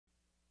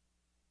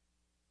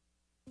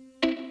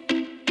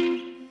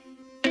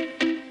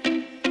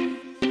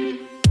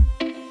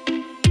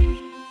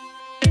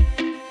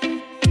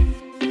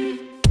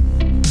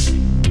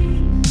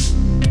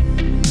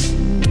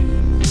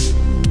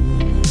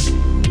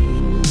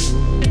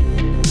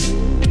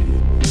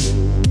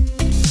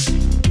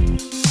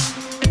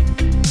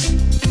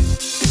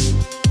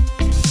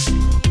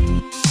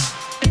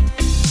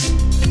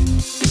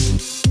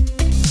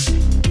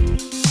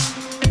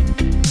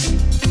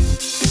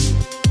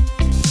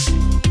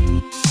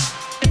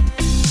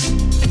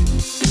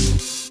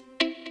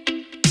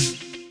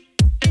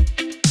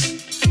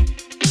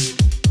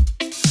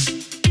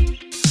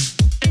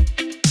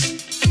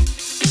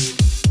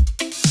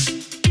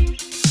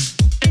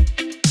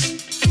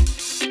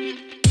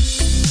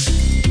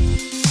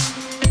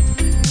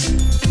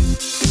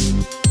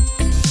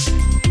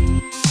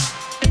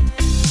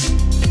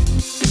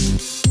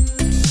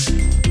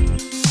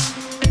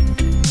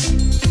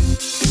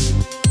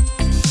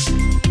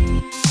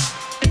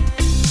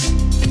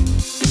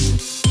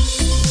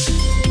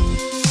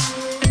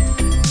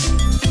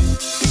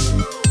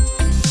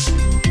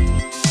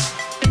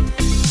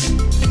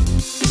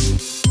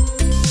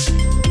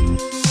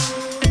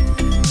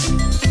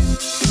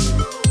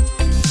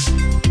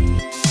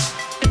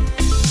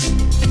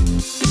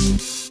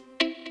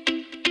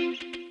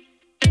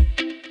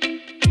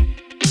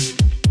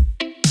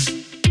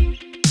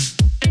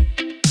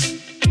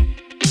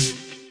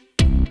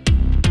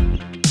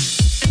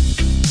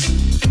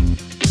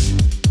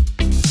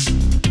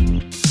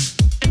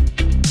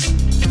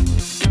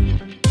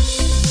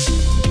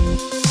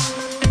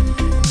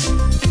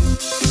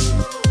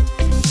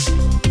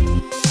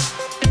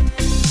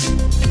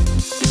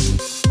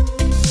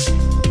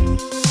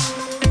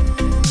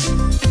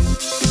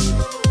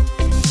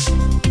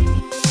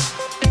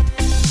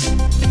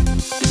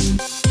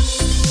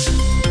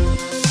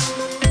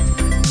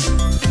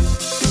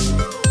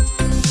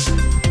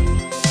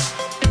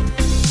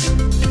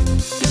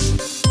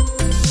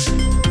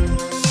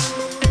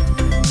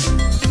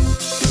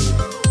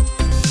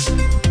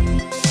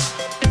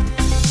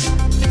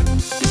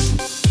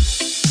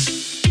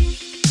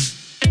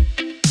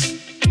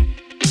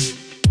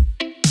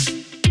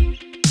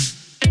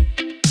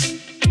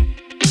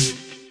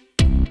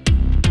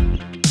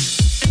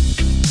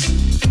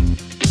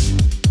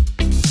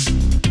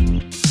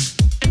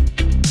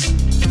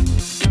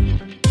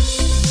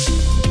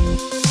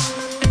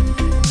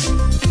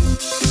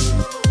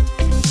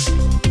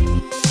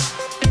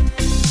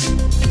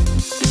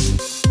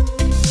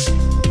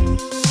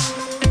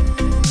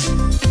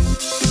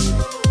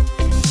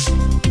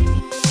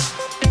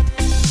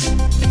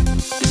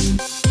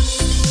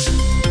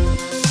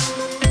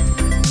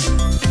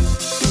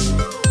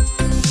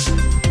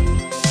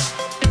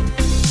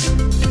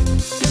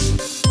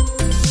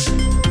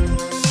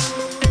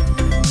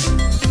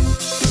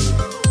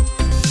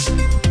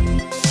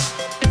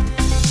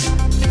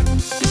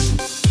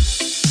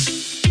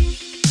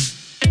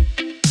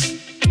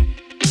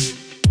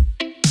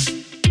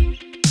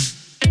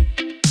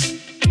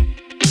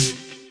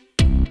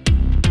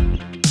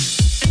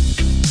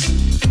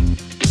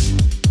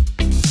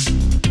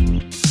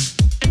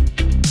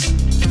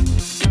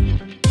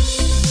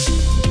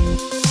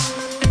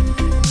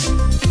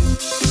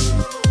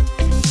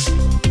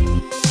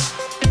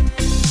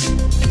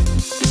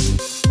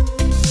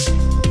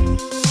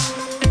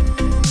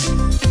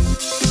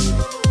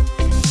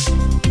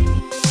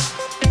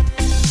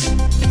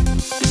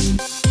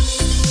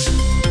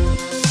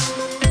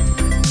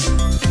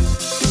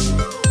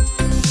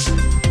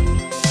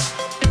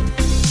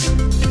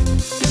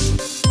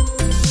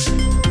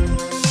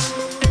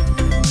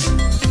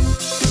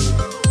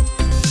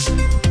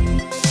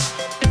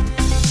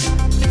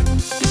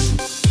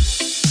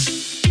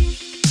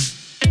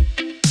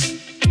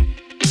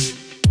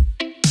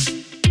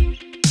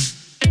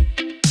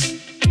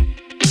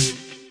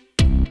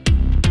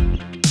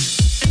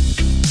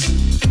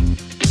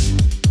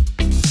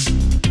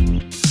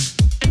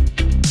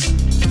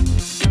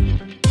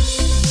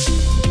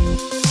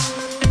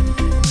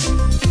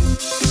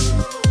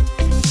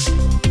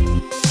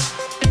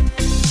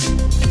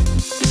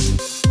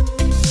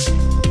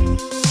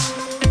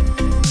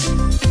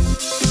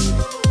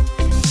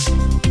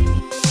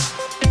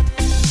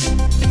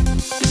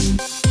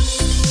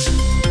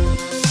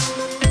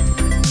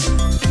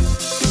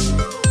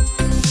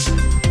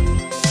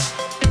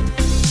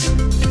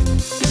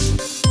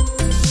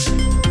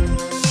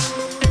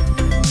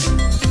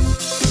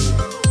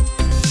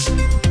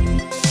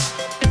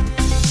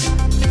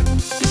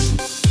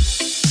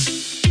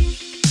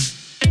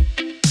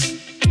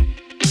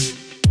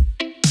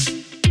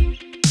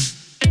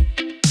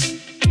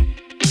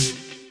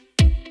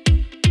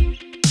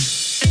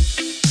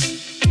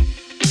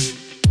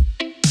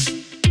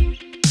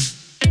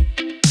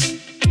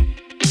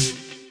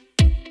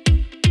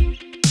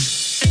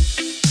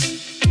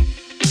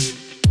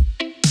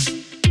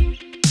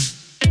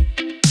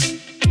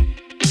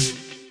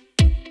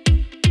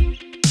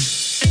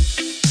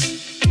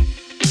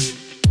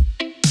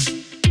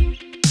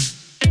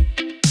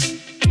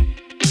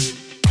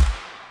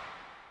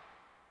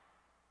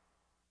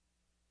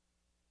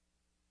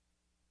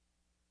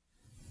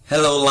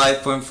Hello,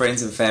 LifePointe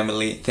friends and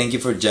family. Thank you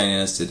for joining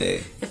us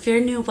today. If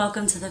you're new,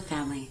 welcome to the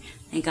family.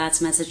 May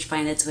God's message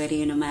find its way to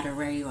you no matter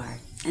where you are.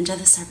 Enjoy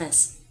the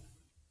service.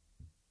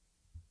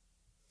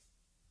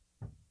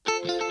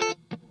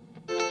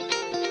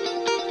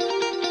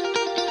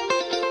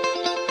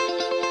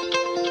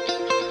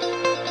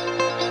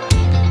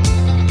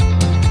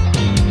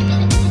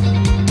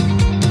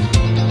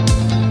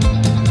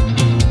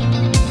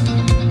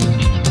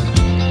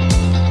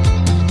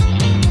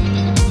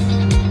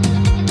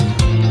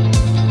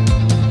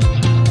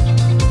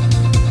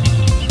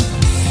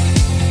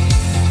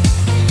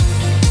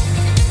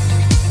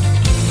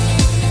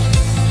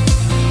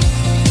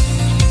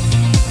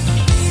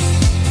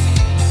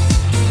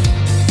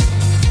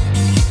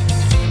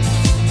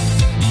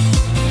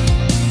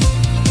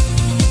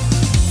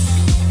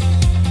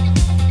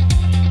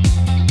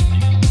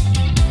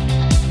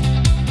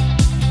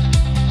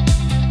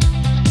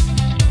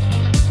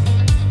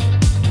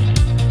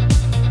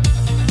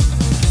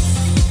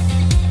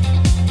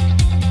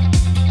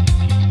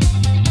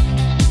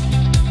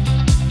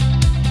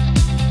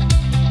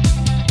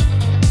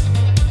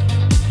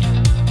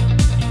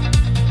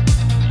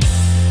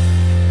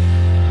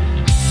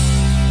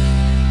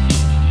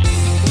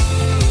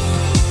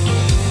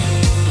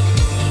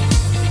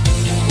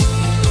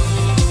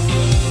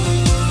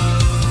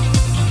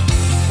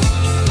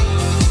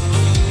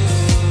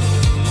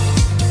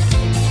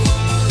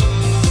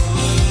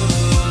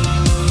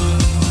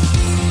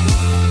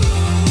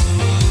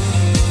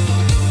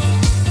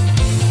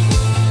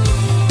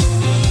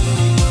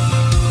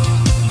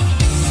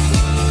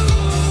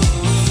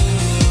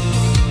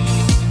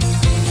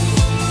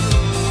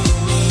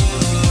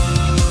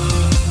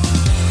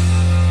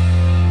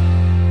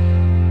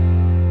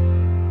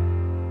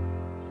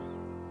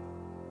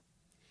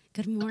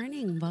 Good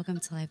morning. Welcome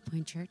to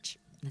LifePointe Church.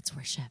 Let's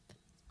worship.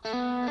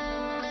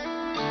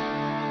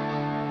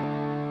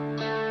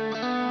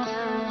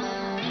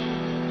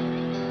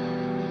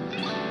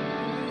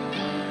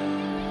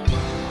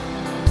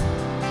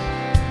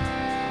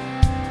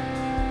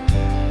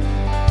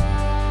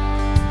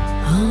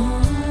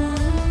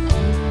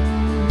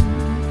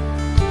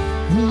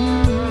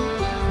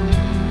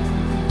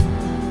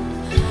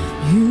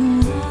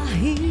 You are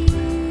here,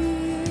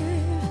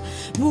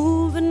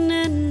 moving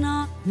in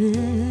our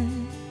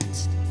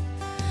midst.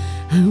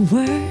 I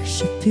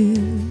worship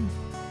you.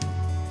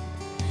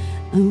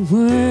 I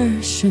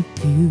worship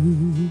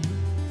you.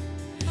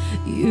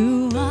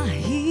 You are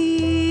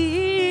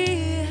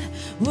here,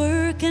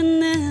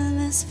 working in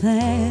this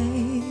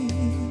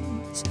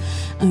place.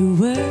 I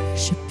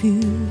worship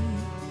you.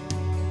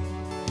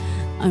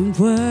 I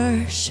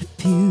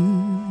worship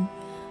you.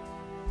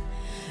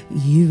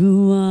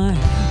 You are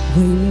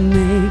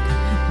waymaker,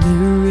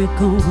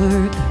 miracle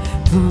worker,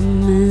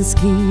 promise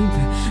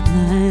keeper,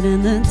 light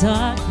in the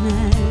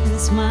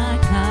darkness. My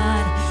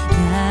God,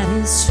 that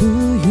is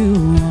who you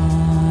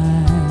are.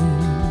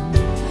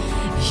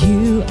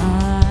 You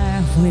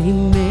are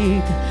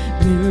waymaker,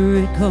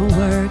 miracle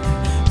worker,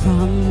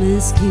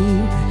 promise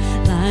keeper,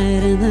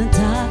 light in the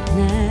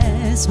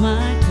darkness.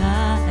 My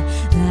God,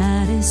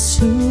 that is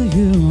who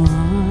you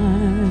are.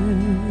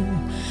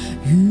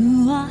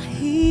 You are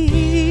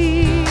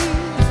here,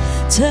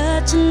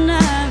 touching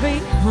every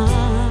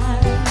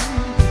heart.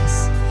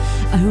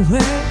 I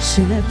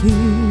worship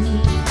you.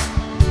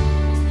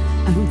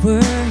 I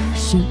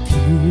worship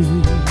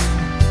you.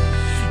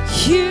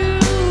 You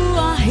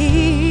are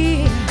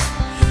here,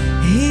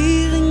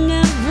 healing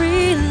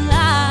every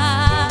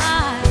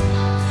life.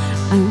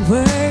 I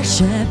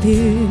worship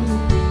you.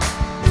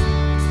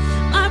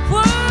 I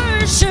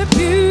worship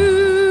you.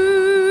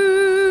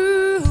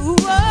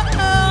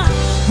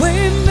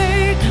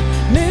 Waymaker,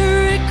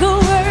 miracle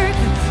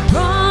worker,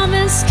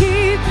 promise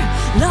keeper,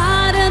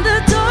 light in the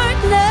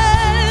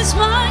darkness.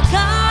 My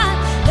God,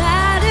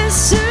 that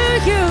is who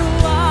you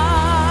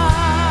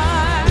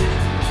are.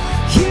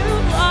 You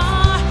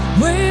are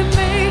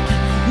waymaker,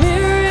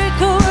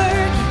 miracle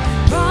worker,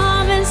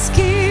 promise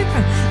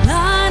keeper,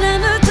 light in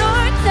the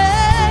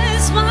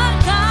darkness. My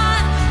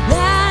God,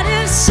 that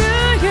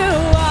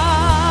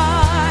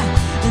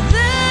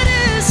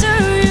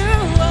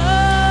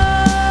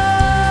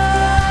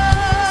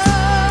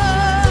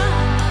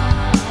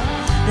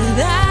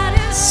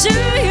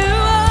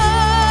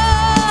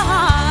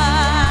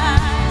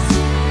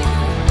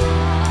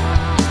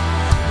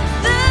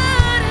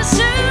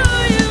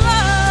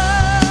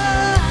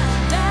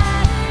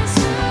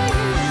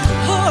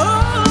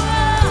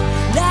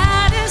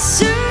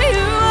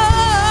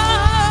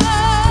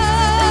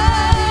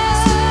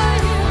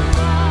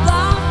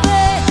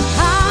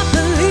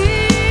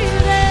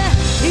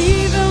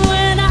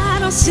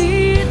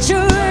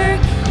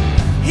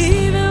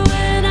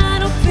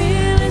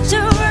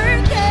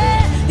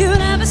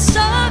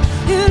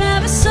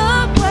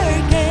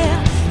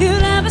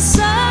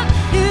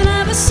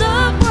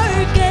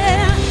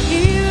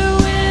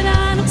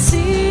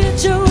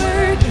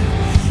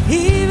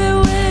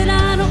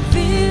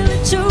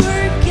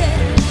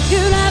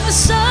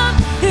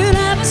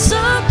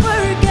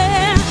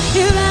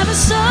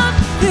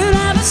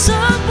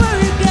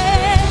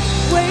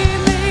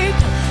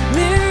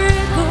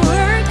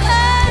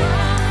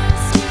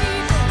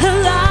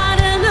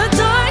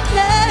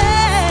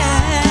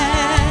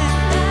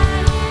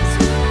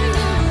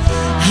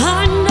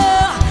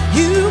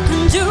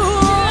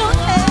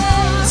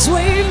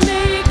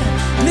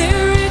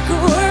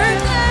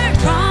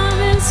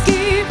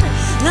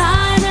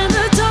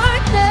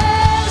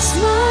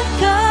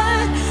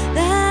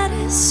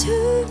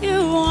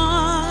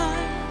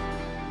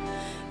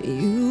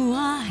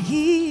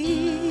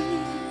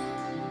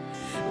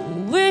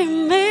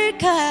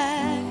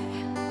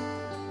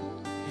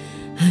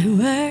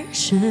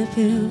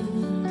you.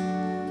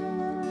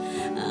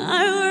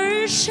 I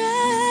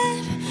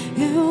worship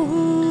you.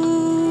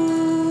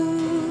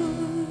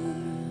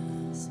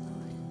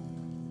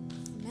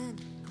 Amen.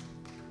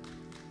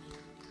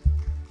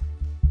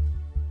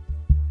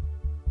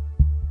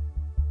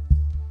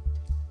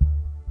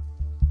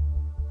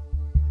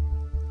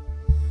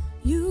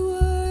 You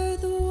were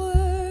the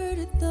Word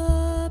at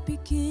the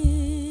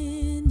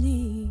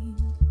beginning,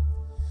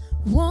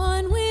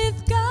 one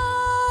with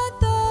God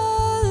the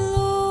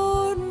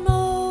Lord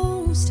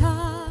Most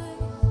High.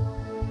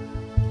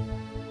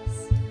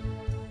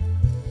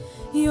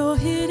 Your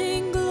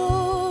hidden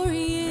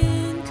glory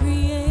in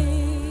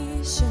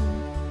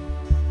creation,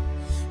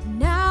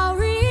 now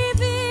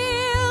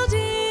revealed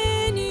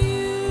in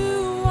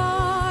you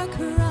are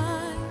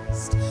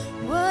Christ.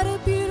 What a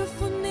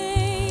beautiful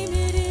name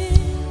it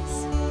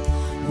is.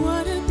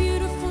 What a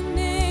beautiful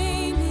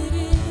name it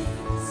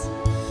is.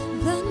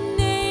 The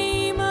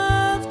name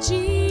of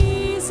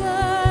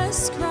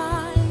Jesus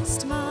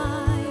Christ,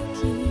 my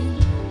King.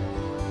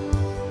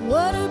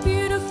 What a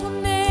beautiful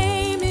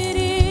name it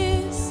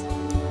is.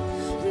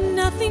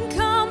 Nothing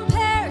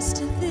compares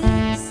to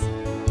this.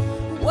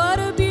 What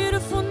a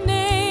beautiful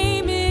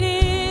name it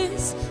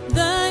is.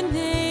 The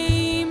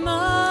name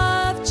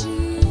of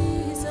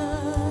Jesus.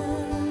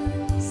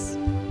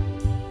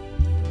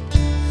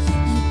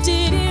 You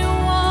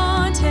didn't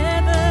want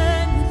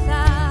heaven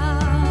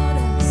without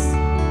us.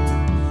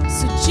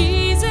 So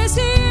Jesus,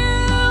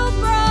 you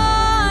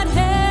brought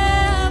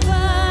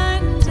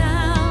heaven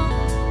down.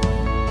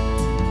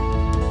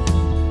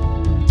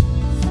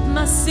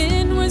 My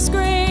sin was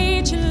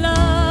great, your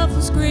love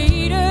was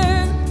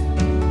greater.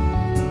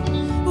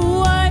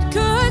 What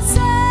could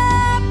separate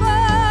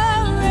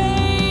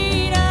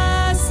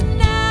us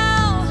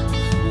now?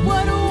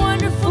 What a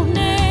wonderful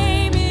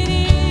name it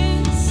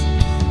is.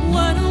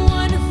 What a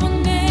wonderful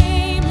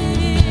name it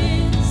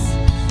is.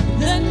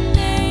 The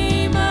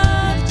name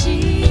of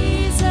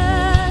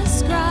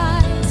Jesus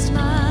Christ,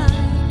 my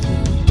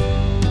King.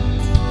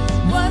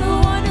 What a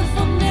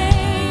wonderful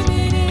name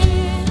it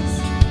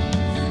is.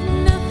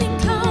 Nothing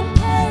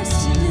compares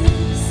to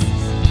this.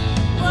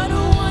 What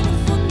a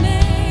wonderful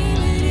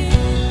name it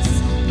is.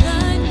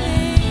 The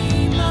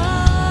name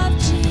of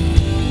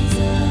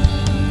Jesus.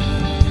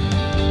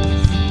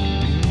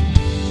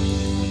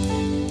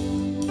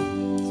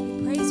 We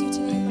praise you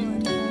today,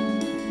 Lord.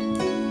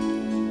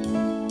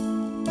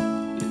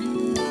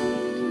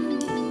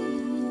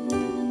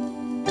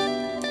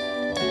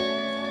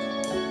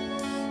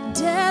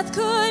 Death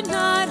could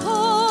not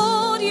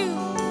hold you.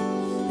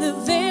 The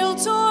veil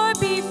tore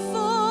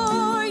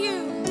before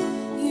you.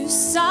 You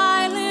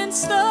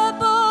silenced the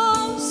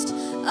boast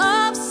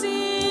of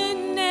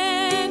sin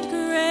and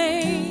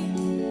grave.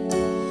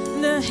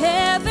 The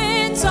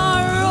heavens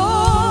are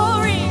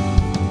roaring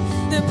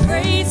the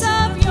praise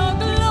of your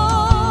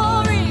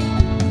glory.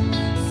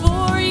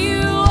 For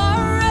you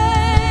are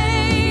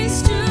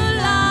raised to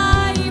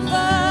life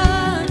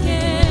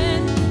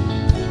again.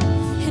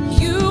 And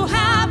you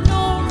have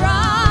no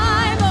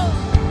rival.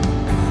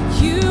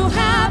 You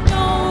have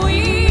no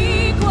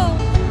equal.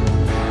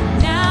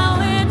 Now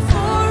and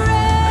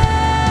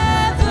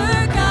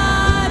forever,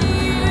 God,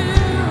 you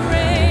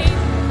reign.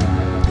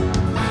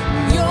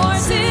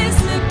 Yours is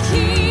the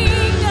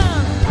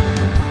kingdom.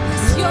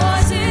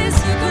 Yours is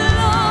the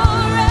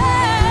glory.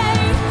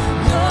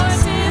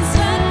 Yours is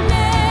the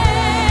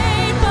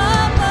name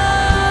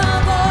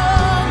above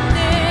all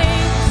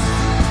names.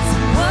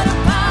 What a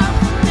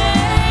powerful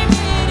name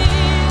it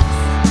is.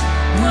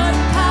 What a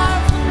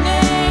powerful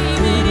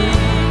name it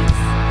is.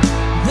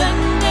 The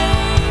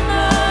name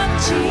of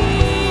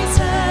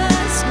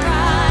Jesus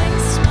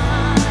Christ,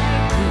 my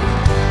King.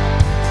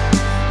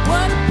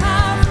 What a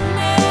powerful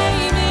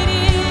name it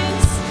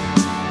is.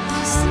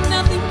 There's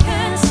nothing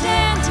can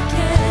stand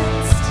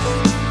against.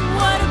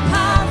 What a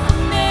powerful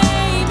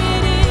name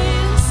it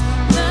is.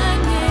 The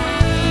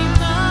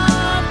name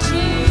of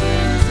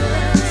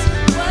Jesus.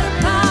 What a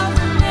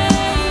powerful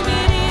name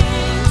it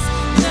is.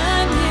 The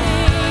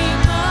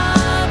name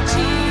of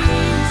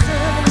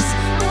Jesus.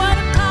 What a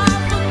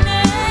powerful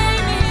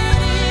name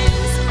it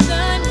is.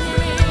 The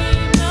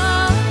name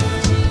of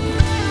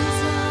Jesus.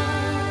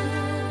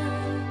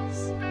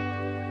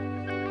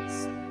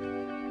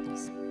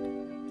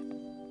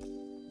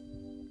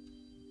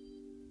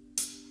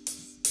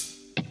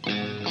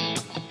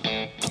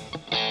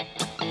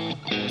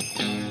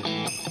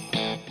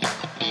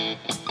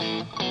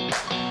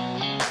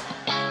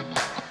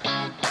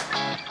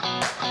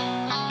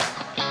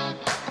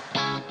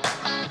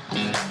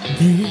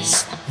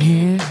 This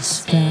year's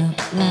felt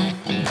like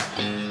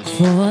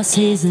 4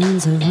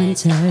 seasons of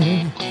winter,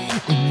 and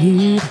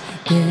you'd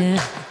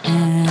give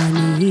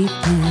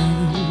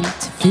anything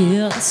to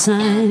feel the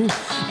sun.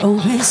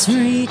 Always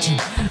reaching,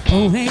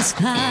 always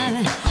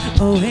climbing,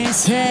 always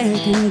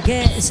second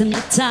guessing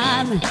the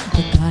timing.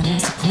 But God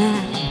has a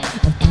plan,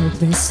 a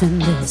purpose in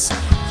this.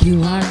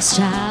 You are His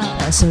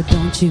child, so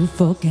don't you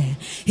forget.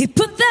 He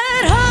put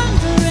that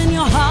hunger in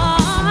your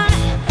heart.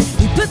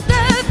 He put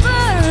that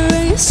fire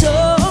in your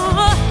soul.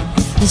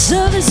 His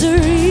love is the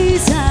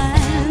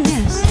reason,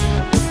 yes,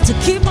 to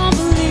keep on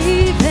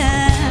believing.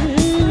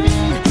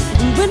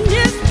 And when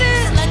you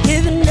feel like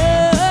giving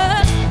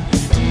up,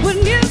 and when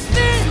you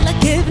feel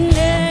like giving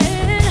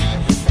in,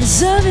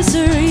 His love is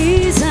the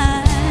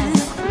reason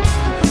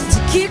to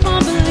keep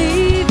on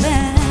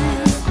believing.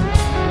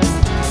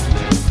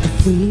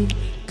 If we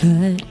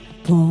could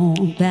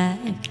pull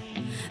back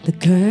the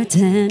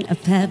curtain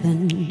of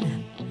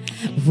heaven,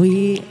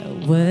 we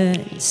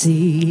would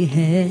see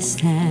His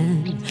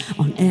hand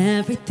on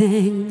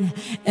everything,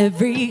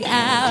 every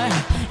hour,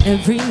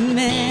 every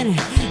minute,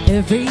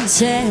 every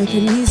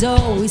second. He's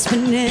always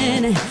been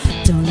in it.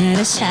 Don't let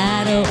a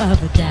shadow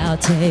of a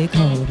doubt take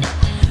hold.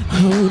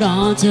 Hold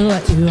on to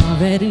what you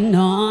already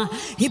know.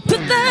 He put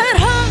that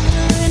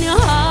hunger in your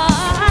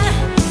heart.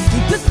 He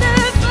put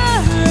that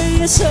fire in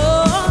your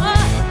soul.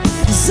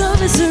 His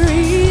love is the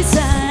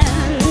reason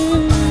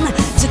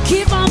to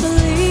keep on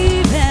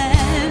believing.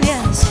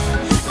 Yes,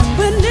 and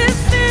when you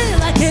feel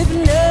like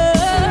giving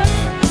up,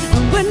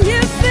 and when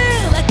you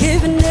feel like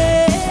giving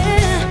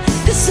in,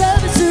 His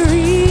love is the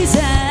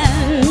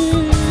reason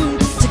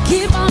to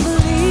keep on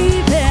believing.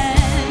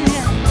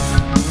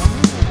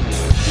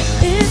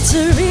 It's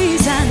a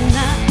reason.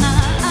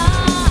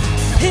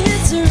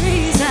 It's a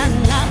reason.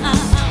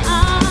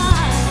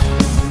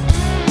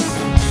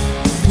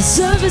 His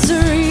love is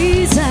a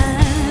reason.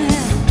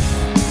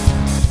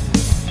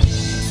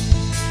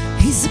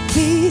 He's a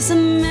piece of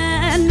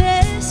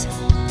madness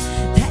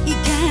that you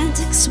can't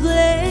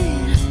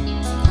explain.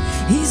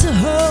 He's a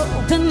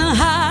hope in the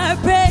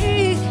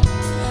heartbreak,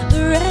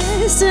 the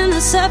rest in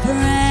the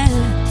suffering.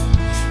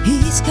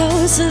 He's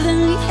closer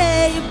than the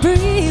air you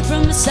breathe,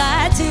 from the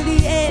side to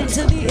the end,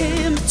 to the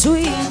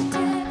in-between.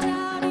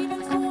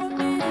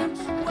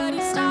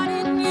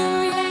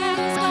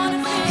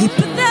 He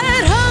put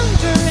that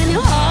hunger in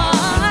your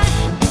heart.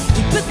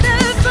 He put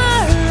that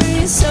fire in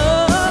your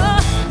soul.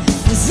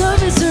 His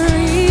love is the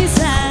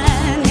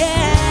reason,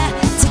 yeah,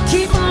 to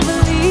keep on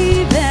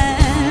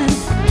believing.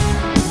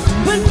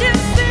 When you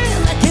feel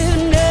like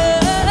giving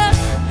up,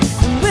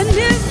 and when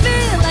you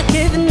feel like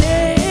giving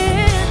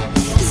in,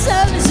 His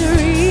love is the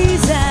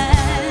reason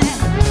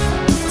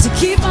to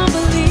keep on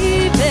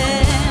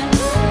believing.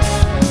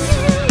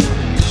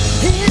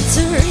 It's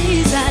a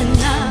reason.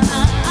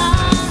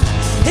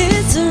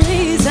 It's a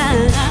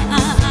reason.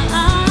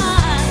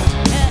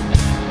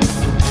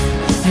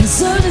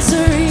 His love is a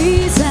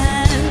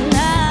reason.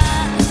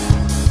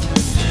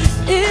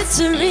 It's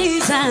a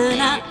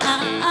reason.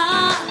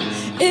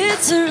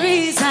 It's a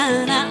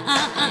reason.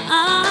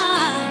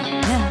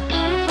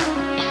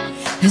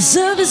 His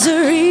love is a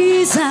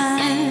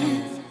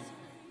reason.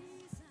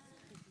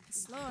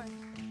 Yes, Lord.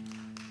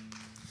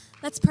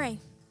 Let's pray.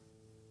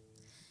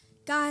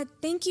 God,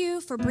 thank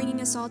you for bringing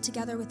us all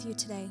together with you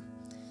today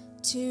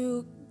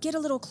to get a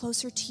little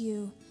closer to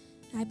you.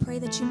 And I pray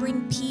that you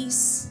bring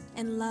peace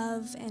and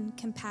love and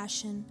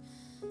compassion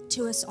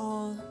to us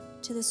all,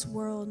 to this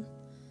world,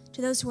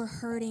 to those who are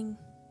hurting.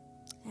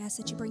 I ask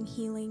that you bring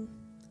healing.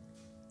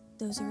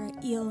 Those who are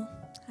ill,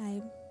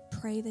 I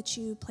pray that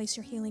you place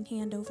your healing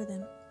hand over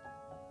them.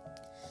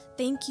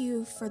 Thank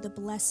you for the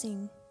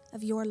blessing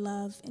of your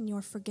love and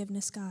your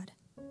forgiveness, God.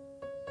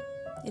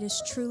 It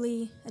is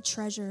truly a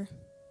treasure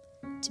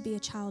to be a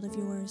child of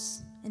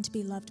yours and to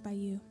be loved by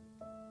you.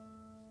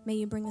 May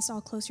you bring us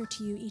all closer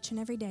to you each and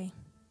every day.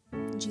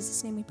 In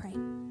Jesus' name we pray.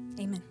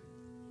 Amen.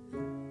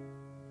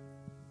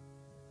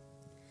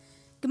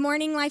 Good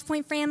morning,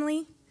 LifePointe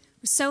family.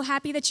 We're so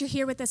happy that you're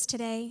here with us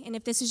today. And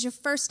if this is your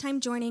first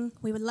time joining,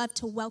 we would love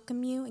to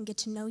welcome you and get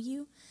to know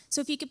you.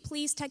 So if you could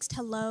please text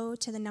hello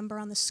to the number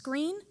on the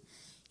screen.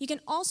 You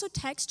can also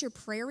text your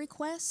prayer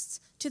requests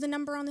to the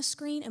number on the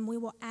screen, and we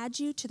will add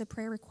you to the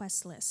prayer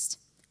request list.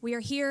 We are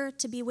here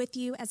to be with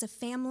you as a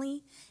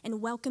family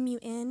and welcome you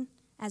in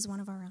as one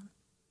of our own.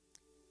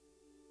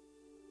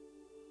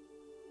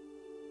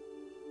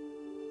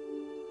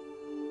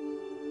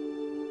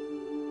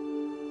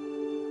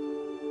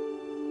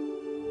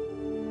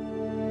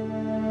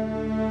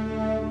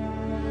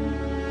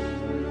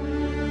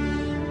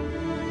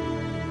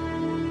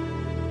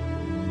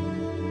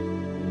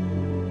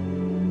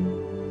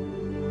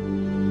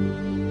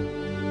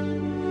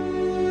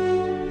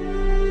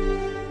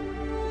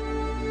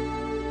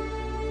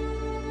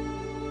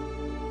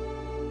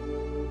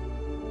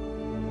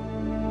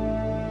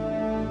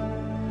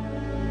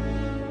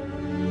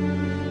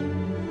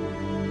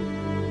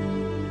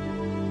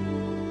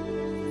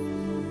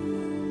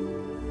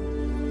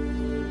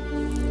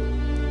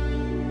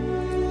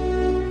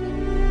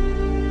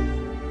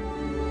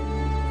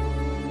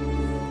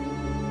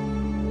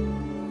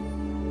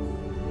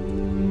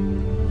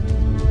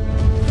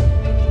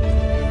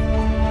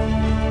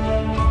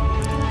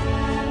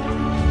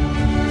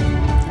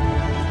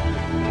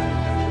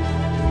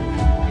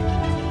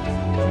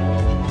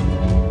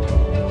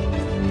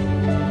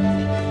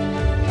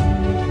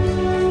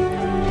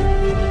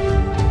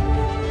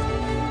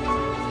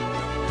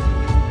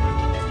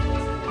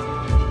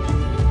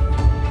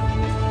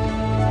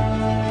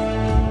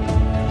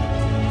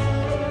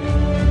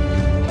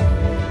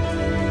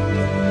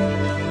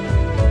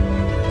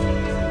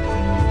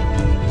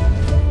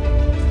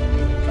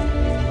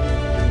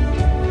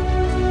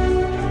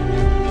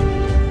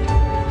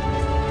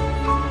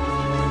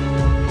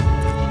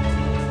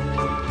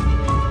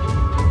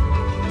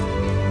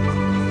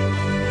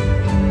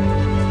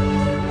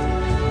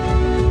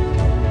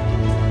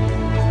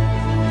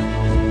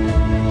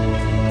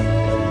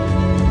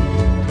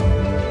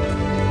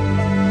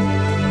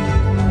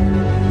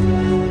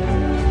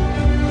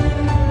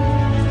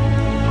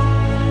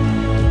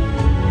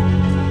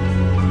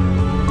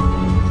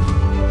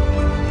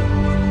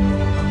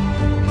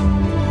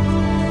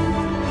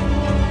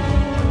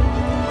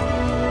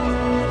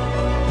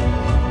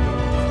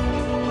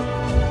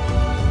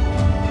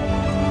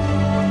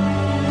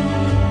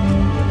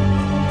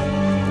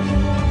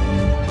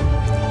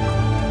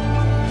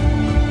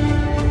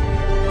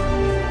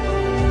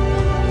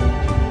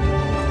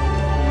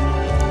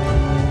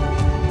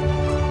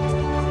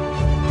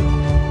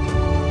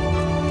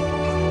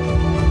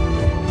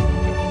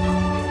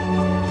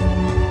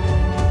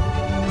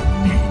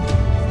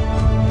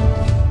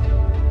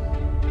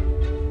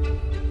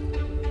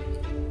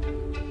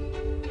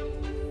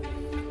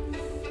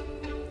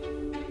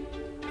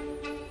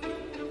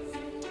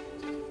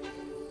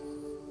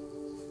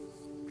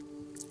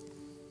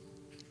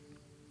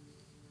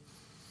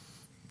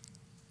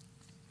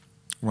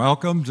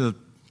 Welcome to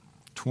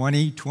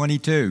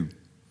 2022.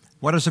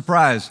 What a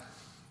surprise.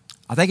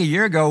 I think a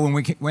year ago when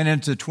we went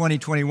into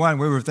 2021,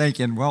 we were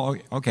thinking, well,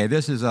 okay,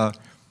 this is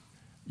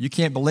you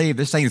can't believe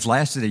this thing's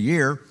lasted a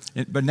year.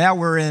 But now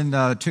we're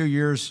in 2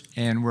 years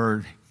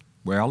and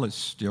it's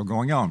still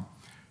going on.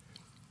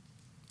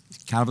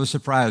 It's kind of a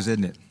surprise,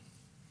 isn't it?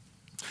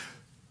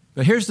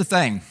 But here's the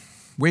thing.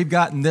 We've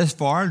gotten this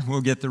far, and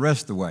we'll get the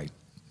rest of the way.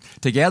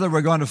 Together,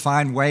 we're going to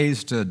find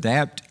ways to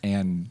adapt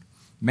and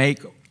make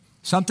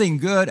something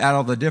good out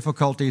of the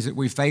difficulties that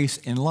we face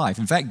in life.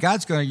 In fact,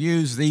 God's going to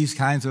use these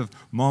kinds of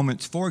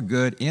moments for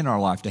good in our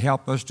life to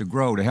help us to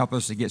grow, to help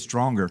us to get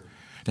stronger,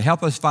 to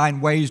help us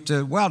find ways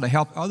to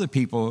help other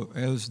people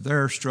as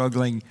they're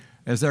struggling,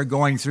 as they're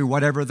going through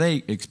whatever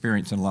they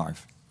experience in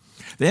life.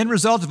 The end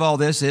result of all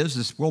this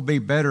is we'll be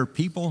better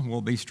people,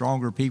 we'll be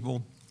stronger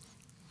people.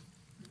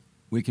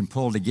 We can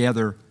pull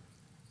together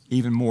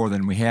even more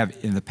than we have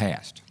in the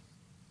past.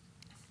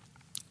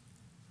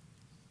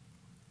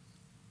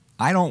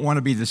 I don't want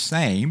to be the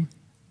same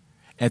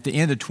at the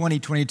end of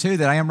 2022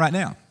 that I am right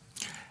now.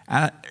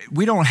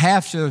 We don't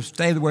have to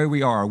stay the way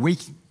we are.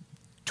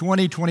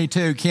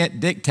 2022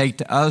 can't dictate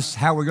to us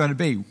how we're going to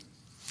be.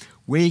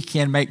 We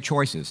can make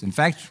choices. In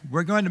fact,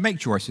 we're going to make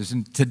choices,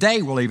 and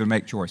today we'll even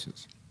make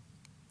choices.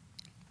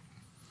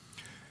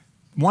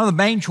 One of the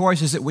main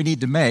choices that we need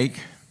to make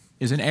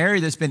is an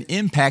area that's been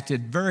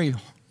impacted very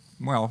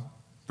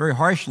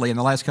harshly in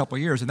the last couple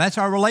of years, and that's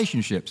our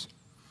relationships.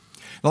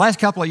 The last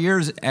couple of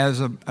years, as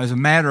a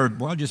matter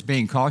of, just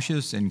being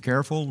cautious and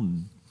careful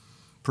and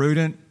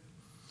prudent,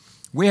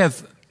 we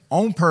have,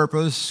 on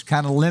purpose,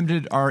 kind of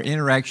limited our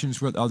interactions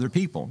with other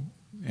people.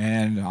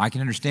 And I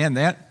can understand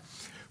that.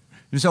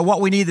 And so what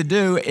we need to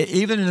do,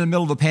 even in the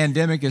middle of a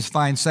pandemic, is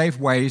find safe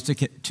ways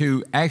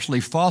to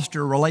actually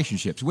foster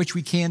relationships, which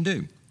we can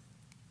do.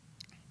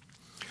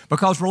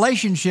 Because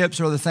relationships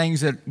are the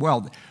things that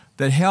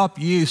help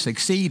you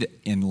succeed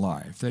in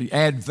life. They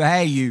add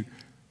value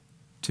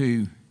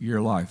to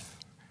your life.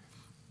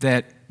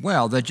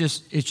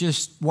 It's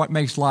just what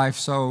makes life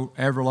so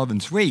ever-loving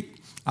sweet.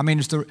 I mean,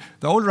 the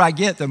older I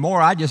get, the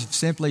more I just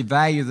simply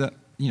value the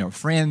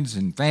friends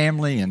and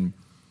family and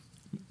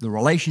the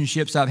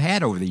relationships I've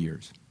had over the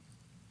years.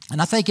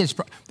 And I think it's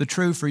the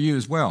true for you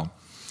as well.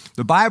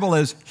 The Bible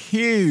is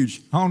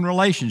huge on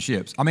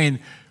relationships. I mean,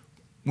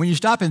 when you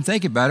stop and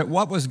think about it,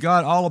 what was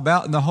God all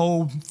about in the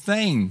whole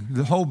thing?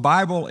 The whole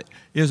Bible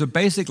is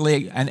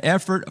basically an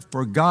effort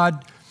for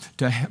God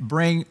to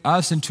bring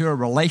us into a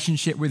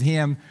relationship with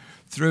Him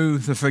through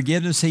the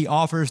forgiveness He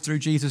offers through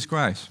Jesus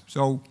Christ.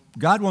 So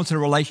God wants a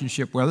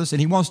relationship with us, and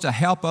He wants to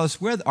help us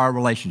with our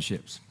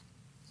relationships.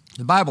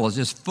 The Bible is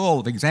just full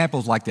of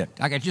examples like that.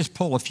 I could just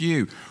pull a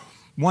few.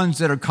 Ones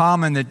that are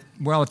common that,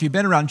 if you've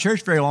been around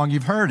church very long,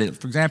 you've heard it.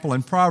 For example,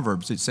 in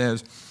Proverbs, it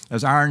says,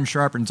 as iron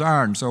sharpens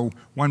iron, so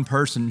one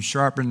person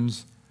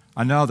sharpens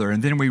another.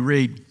 And then we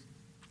read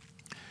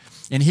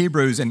in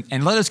Hebrews,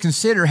 and let us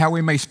consider how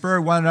we may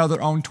spur one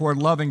another on toward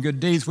love and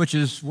good deeds, which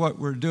is what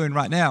we're doing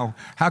right now.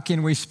 How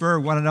can we spur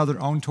one another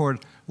on toward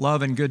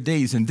love and good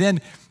deeds? And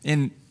then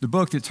in the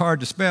book that's hard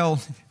to spell,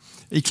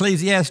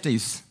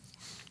 Ecclesiastes.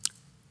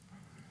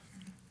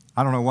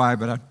 I don't know why,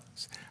 but I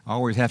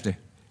always have to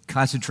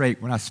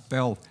concentrate when I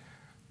spell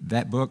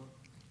that book.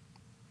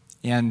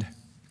 In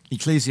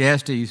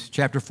Ecclesiastes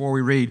chapter 4,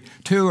 we read,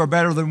 2 are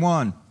better than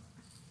 1.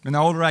 And the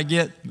older I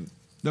get,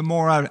 the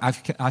more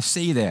I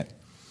see that,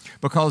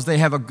 because they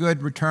have a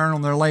good return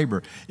on their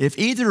labor. If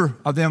either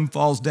of them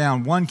falls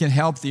down, one can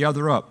help the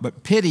other up,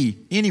 but pity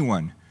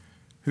anyone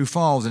who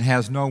falls and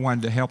has no one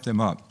to help them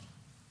up.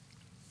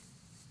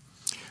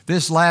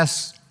 This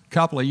last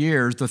couple of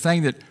years, the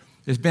thing that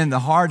has been the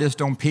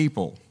hardest on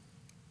people,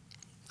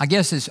 I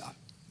guess it's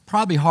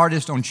probably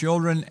hardest on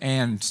children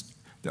and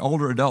the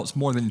older adults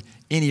more than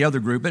any other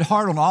group, but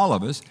hard on all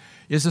of us,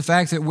 is the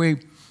fact that we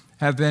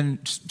have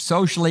been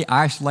socially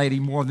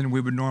isolating more than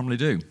we would normally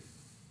do.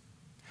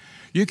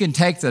 You can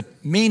take the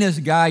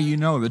meanest guy you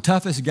know, the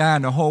toughest guy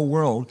in the whole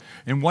world,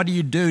 and what do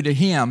you do to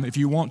him if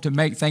you want to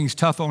make things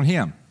tough on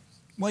him?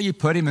 Well, you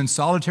put him in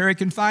solitary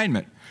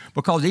confinement,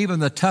 because even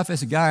the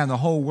toughest guy in the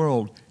whole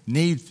world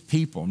needs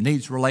people,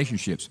 needs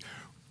relationships.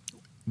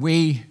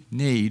 We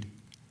need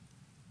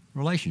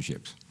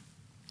relationships.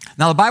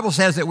 Now, the Bible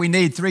says that we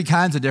need 3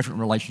 kinds of different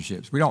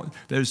relationships.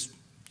 There's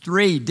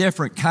 3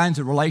 different kinds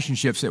of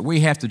relationships that we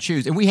have to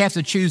choose, and we have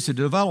to choose to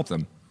develop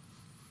them.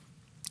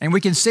 And we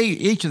can see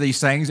each of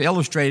these things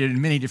illustrated in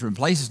many different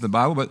places in the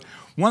Bible, but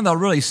one of the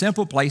really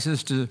simple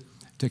places to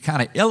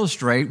kind of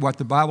illustrate what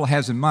the Bible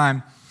has in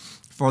mind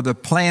for the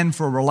plan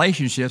for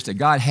relationships that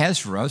God has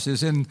for us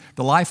is in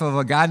the life of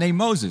a guy named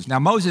Moses. Now,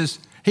 Moses,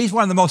 he's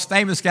one of the most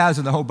famous guys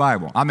in the whole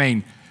Bible. I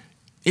mean,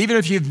 even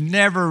if you've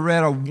never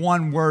read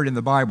one word in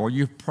the Bible,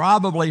 you've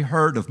probably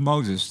heard of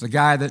Moses, the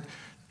guy that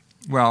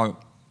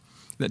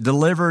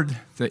delivered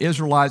the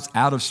Israelites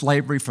out of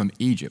slavery from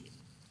Egypt.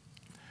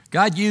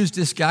 God used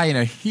this guy in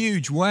a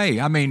huge way.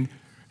 I mean,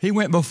 he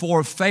went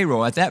before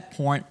Pharaoh. At that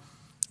point,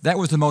 that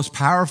was the most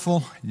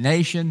powerful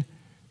nation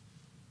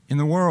in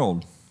the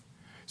world.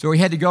 So he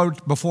had to go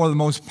before the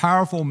most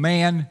powerful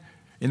man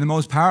in the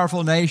most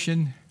powerful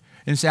nation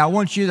and say, I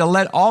want you to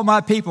let all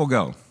my people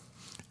go.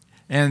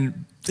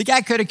 And the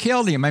guy could have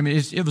killed him. I mean,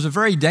 it was a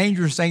very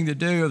dangerous thing to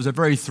do. It was a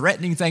very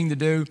threatening thing to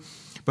do.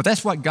 But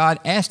that's what God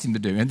asked him to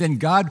do. And then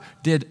God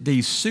did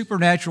these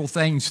supernatural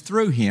things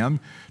through him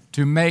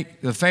to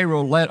make the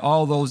Pharaoh let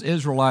all those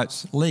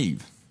Israelites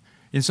leave.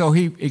 And so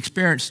he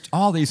experienced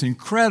all these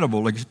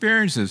incredible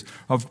experiences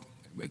of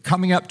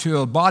coming up to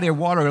a body of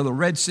water of the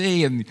Red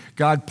Sea, and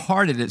God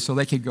parted it so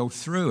they could go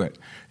through it,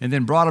 and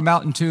then brought them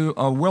out into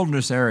a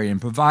wilderness area and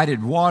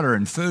provided water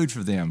and food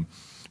for them,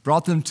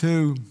 brought them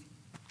to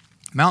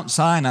Mount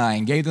Sinai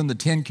and gave them the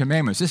 10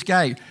 Commandments. This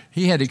guy,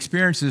 he had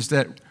experiences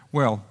that,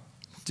 well,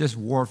 just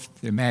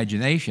warped the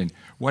imagination,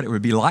 what it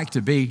would be like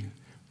to be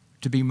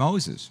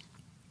Moses.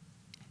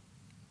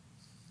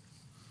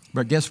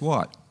 But guess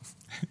what?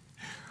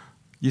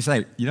 You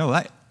say, you know,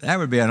 that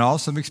would be an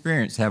awesome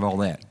experience to have all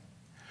that.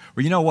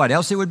 Well, you know what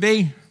else it would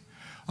be?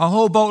 A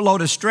whole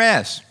boatload of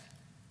stress.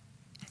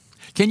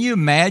 Can you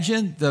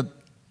imagine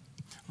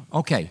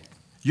okay,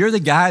 you're the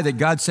guy that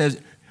God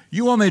says,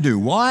 you want me to do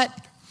what?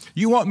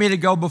 You want me to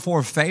go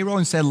before Pharaoh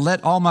and say,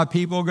 let all my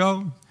people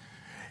go?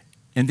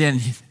 And then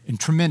in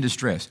tremendous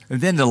stress.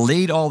 And then to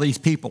lead all these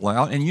people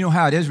out. And you know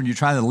how it is when you're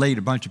trying to lead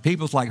a bunch of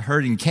people. It's like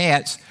herding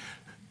cats.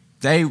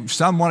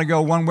 Some want to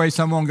go one way,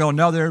 some want to go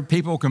another.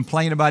 People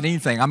complain about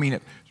anything. I mean,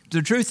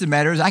 the truth of the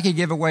matter is I could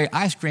give away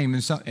ice cream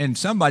and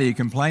somebody would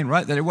complain,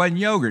 right, that it wasn't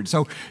yogurt.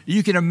 So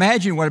you can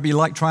imagine what it'd be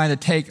like trying to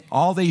take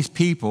all these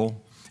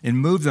people and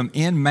move them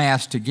en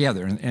masse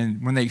together.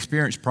 And when they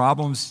experience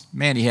problems,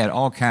 man, he had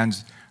all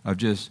kinds of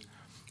just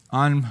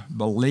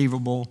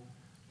unbelievable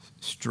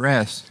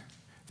stress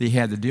that he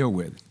had to deal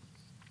with.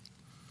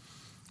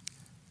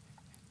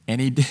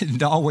 And he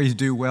didn't always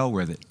do well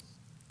with it.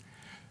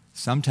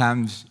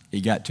 Sometimes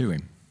it got to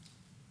him,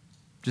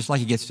 just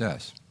like it gets to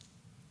us.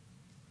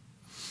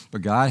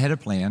 But God had a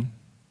plan,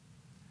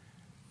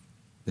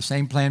 the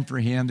same plan for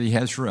him that he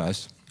has for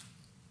us.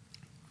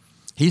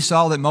 He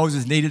saw that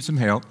Moses needed some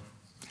help,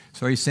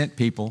 so he sent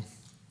people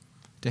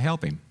to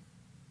help him.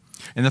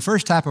 And the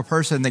first type of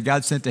person that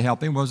God sent to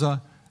help him was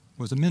a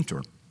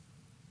mentor.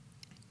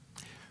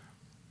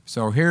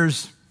 So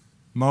here's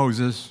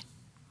Moses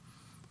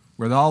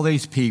with all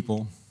these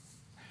people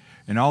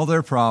and all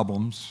their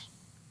problems.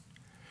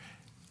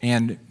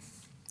 And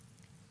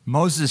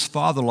Moses'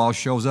 father-in-law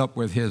shows up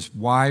with his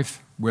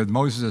wife, with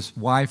Moses'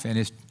 wife and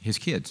his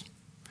kids.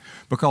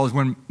 Because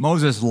when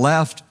Moses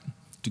left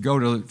to go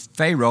to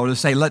Pharaoh to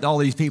say, let all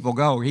these people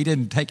go, he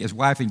didn't take his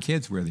wife and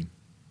kids with him.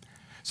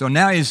 So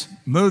now he's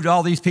moved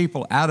all these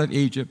people out of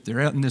Egypt.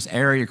 They're out in this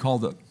area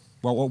called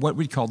what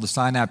we call the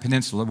Sinai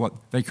Peninsula, what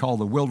they call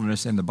the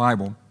wilderness in the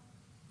Bible.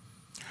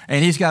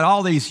 And he's got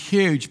all these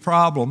huge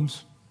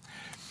problems.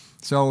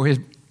 So his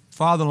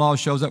father-in-law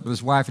shows up with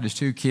his wife and his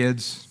 2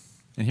 kids,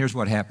 and here's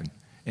what happened.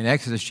 In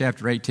Exodus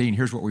chapter 18,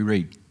 here's what we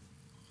read.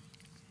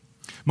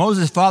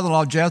 Moses'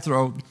 father-in-law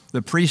Jethro,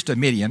 the priest of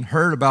Midian,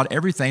 heard about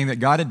everything that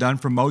God had done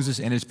for Moses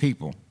and his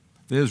people,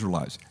 the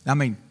Israelites. I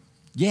mean,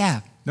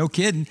 yeah, no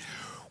kidding.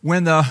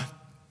 When the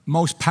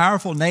most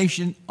powerful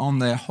nation on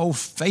the whole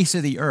face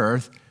of the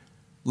earth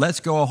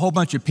lets go a whole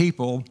bunch of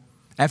people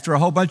after a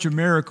whole bunch of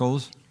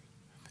miracles,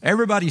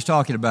 everybody's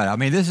talking about it. I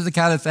mean, this is the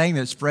kind of thing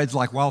that spreads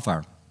like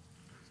wildfire.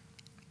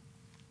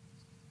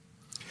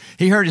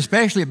 He heard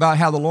especially about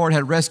how the Lord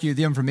had rescued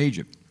them from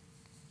Egypt.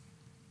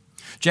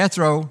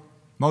 Jethro,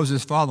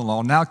 Moses'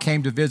 father-in-law, now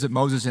came to visit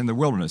Moses in the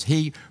wilderness.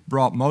 He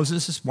brought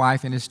Moses, his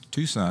wife, and his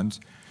 2 sons,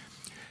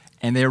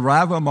 and they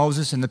arrived with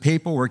Moses, and the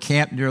people were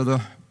camped near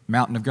the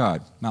mountain of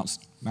God,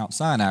 Mount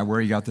Sinai, where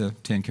he got the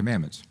 10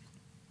 Commandments.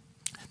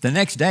 The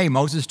next day,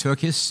 Moses took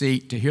his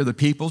seat to hear the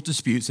people's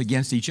disputes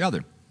against each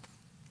other.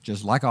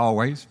 Just like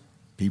always,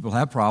 people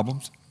have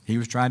problems. He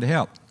was trying to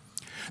help.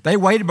 They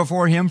waited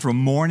before him from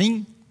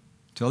morning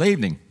till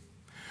evening.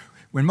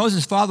 When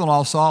Moses'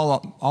 father-in-law saw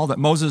all that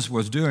Moses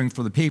was doing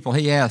for the people,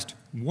 he asked,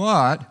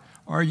 what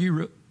are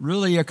you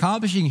really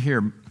accomplishing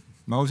here,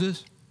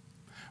 Moses?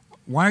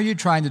 Why are you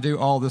trying to do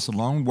all this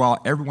alone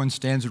while everyone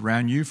stands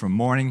around you from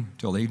morning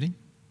till evening?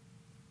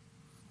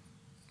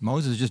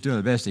 Moses was just doing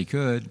the best he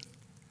could.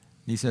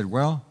 He said,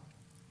 well,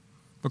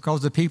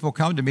 because the people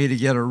come to me to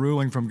get a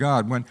ruling from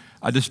God. When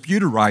a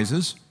dispute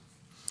arises,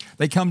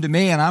 they come to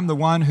me, and I'm the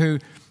one who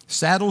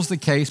settles the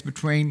case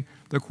between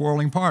the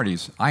quarreling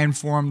parties. I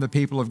inform the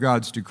people of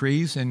God's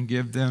decrees and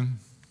give them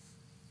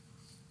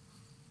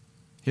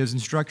his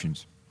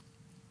instructions.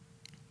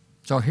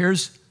 So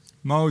here's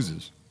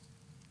Moses.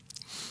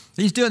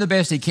 He's doing the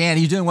best he can.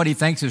 He's doing what he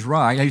thinks is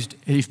right.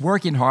 He's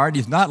working hard.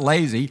 He's not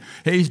lazy.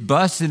 He's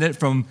busting it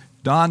from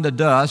dawn to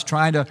dusk,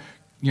 trying to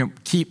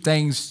keep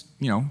things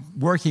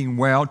working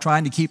well,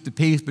 trying to keep the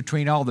peace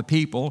between all the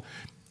people.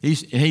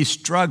 He's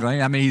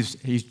struggling. I mean,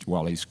 he's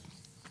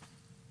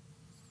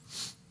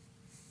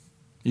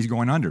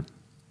going under.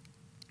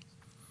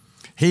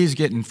 He's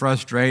getting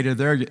frustrated.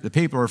 The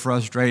people are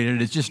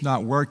frustrated. It's just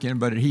not working,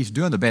 but he's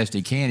doing the best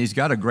he can. He's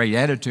got a great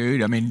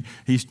attitude. I mean,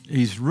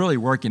 he's really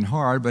working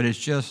hard, but it's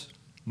just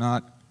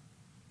not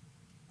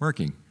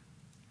working.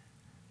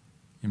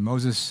 And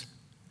Moses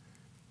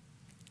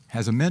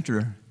has a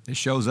mentor that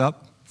shows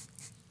up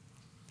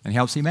and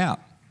helps him out.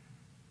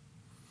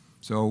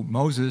 So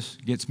Moses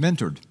gets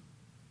mentored.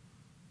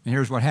 And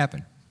here's what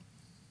happened.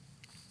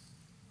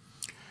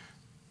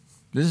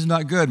 "This is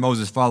not good,"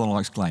 Moses' father-in-law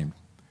exclaimed.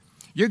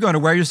 "You're going to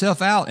wear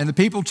yourself out, and the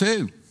people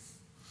too.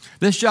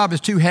 This job is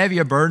too heavy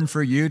a burden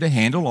for you to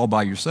handle all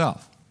by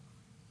yourself.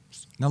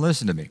 Now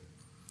listen to me,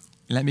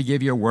 and let me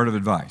give you a word of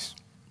advice.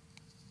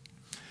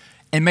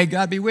 And may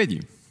God be with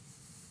you.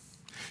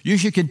 You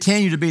should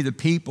continue to be the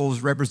people's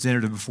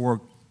representative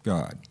before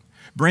God,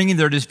 bringing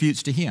their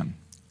disputes to Him.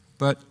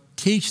 But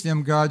teach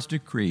them God's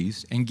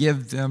decrees and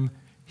give them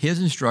His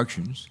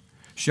instructions.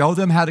 Show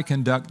them how to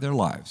conduct their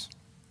lives.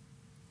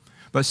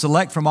 But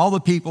select from all the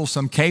people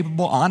some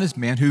capable, honest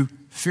men who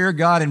fear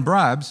God and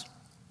bribes,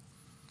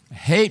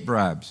 hate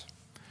bribes,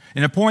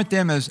 and appoint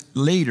them as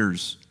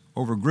leaders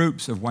over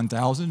groups of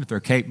 1,000 if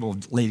they're capable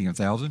of leading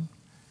 1,000,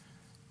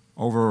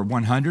 over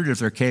 100 if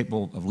they're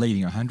capable of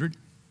leading 100,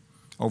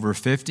 over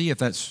 50 if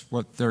that's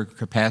what their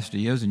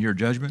capacity is in your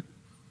judgment,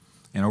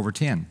 and over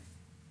 10.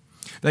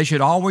 They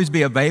should always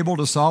be available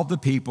to solve the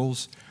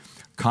people's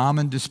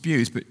common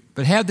disputes,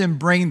 but have them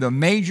bring the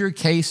major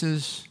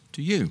cases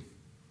to you.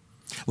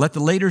 Let the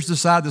leaders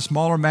decide the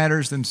smaller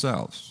matters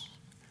themselves.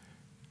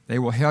 They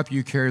will help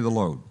you carry the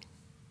load,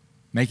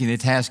 making the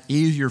task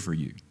easier for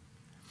you.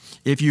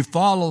 If you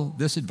follow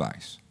this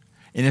advice,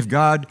 and if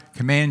God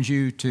commands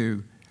you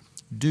to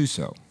do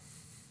so,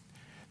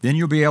 then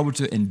you'll be able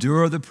to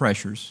endure the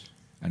pressures,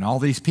 and all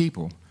these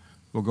people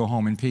will go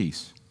home in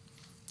peace.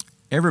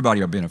 Everybody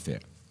will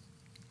benefit."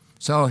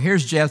 So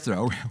here's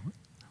Jethro.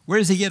 Where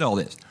does he get all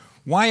this?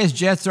 Why is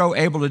Jethro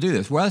able to do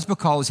this? Well, it's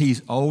because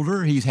he's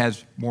older, he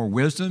has more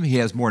wisdom, he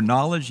has more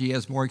knowledge, he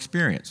has more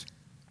experience.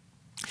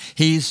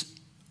 He's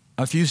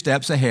a few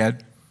steps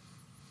ahead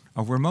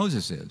of where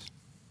Moses is.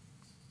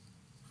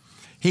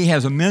 He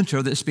has a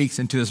mentor that speaks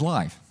into his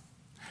life,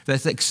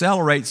 that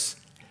accelerates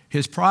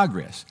his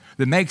progress,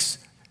 that makes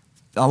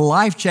a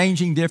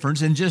life-changing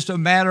difference in just a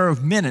matter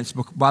of minutes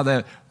by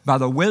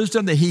the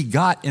wisdom that he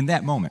got in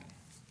that moment.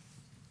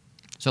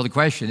 So the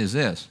question is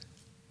this: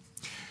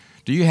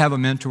 do you have a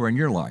mentor in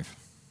your life?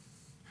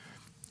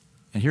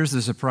 And here's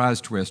the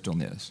surprise twist on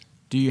this.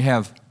 Do you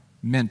have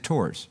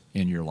mentors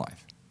in your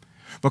life?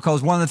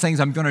 Because one of the things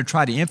I'm going to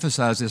try to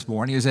emphasize this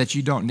morning is that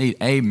you don't need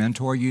a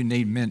mentor, you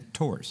need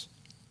mentors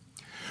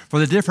for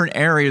the different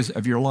areas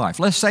of your life.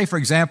 Let's say, for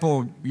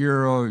example,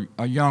 you're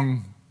a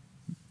young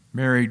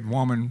married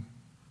woman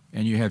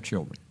and you have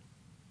children.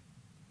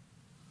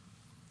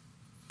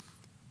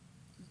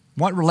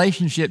 What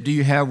relationship do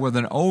you have with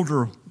an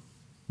older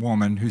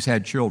woman who's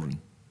had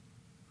children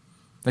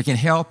that can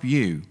help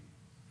you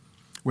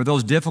with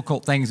those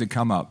difficult things that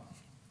come up?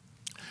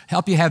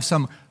 Help you have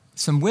some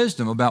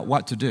wisdom about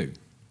what to do.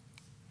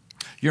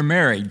 You're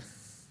married,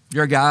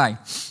 you're a guy,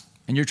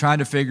 and you're trying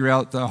to figure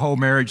out the whole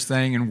marriage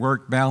thing and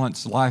work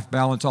balance, life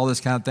balance, all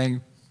this kind of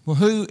thing. Well,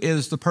 who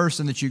is the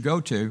person that you go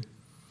to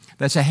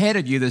that's ahead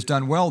of you that's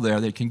done well there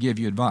that can give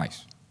you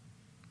advice?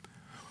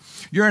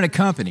 You're in a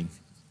company.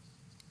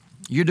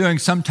 You're doing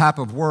some type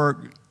of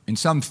work in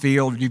some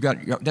field.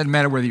 Doesn't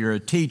matter whether you're a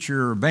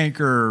teacher or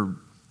banker,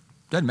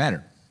 doesn't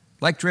matter.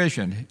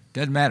 Electrician,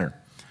 doesn't matter.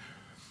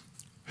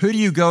 Who do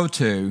you go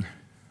to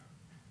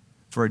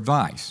for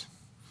advice?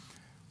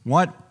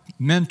 What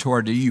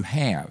mentor do you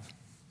have?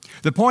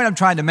 The point I'm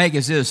trying to make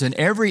is this: in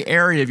every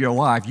area of your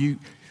life,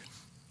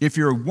 if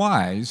you're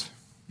wise,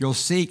 you'll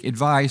seek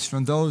advice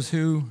from those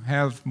who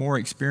have more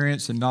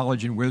experience and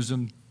knowledge and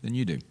wisdom than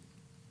you do.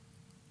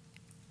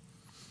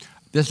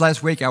 This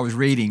last week I was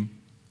reading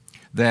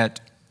that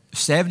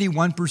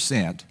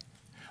 71%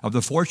 of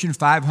the Fortune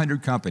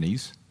 500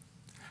 companies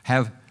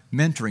have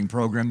mentoring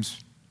programs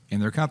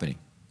in their company.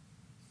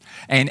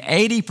 And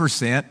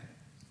 80%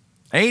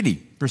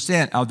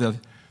 of the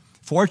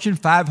Fortune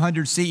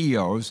 500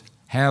 CEOs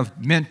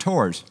have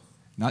mentors,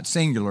 not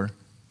singular,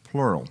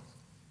 plural.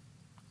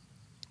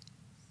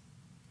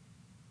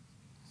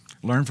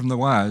 Learn from the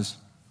wise.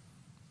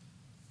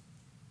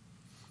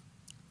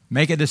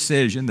 Make a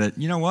decision that,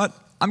 you know what,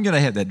 I'm going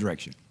to head that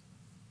direction.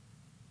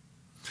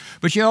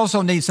 But you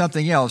also need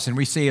something else, and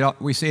we see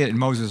it in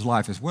Moses'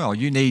 life as well.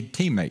 You need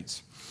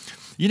teammates.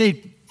 You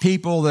need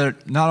people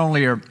that not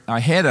only are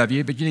ahead of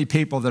you, but you need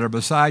people that are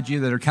beside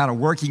you, that are kind of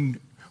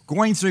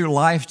going through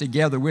life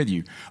together with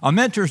you. A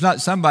mentor is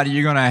not somebody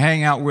you're going to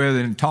hang out with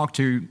and talk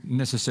to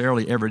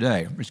necessarily every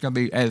day. It's going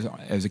to be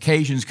as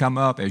occasions come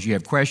up, as you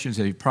have questions,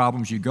 as you have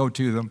problems, you go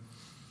to them.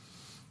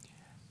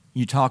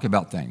 You talk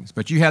about things.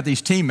 But you have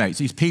these teammates,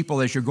 these people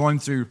that you're going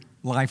through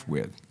life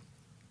with.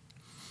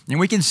 And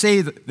we can see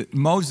that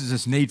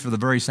Moses' need for the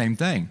very same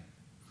thing.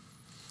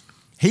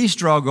 He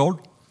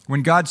struggled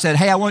when God said,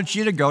 hey, I want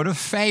you to go to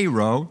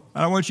Pharaoh.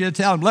 I want you to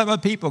tell him, let my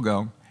people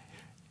go.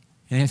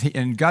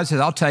 And God said,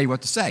 I'll tell you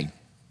what to say.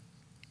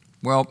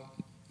 Well,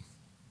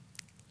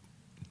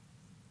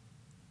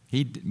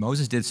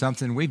 Moses did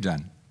something we've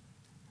done.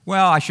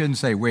 Well, I shouldn't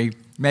say we.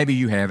 Maybe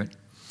you haven't.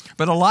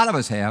 But a lot of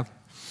us have.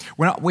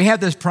 When we have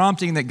this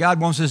prompting that God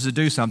wants us to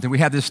do something, we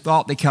have this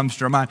thought that comes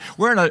to our mind.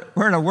 We're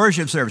in a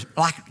worship service,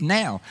 like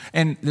now,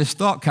 and this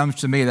thought comes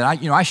to me that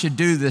I should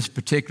do this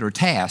particular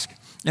task.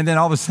 And then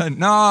all of a sudden,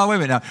 no, wait a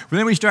minute now. But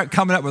then we start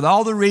coming up with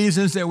all the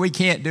reasons that we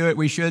can't do it,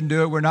 we shouldn't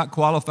do it, we're not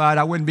qualified,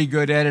 I wouldn't be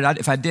good at it.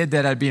 If I did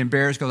that, I'd be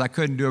embarrassed because I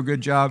couldn't do a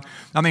good job.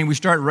 I mean, we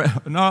start,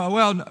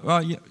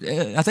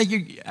 I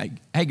think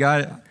hey,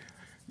 God,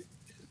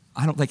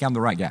 I don't think I'm the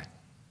right guy.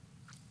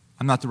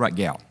 I'm not the right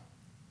gal.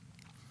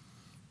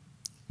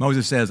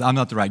 Moses says, I'm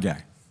not the right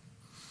guy.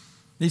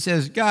 He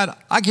says, God,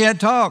 I can't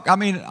talk. I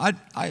mean,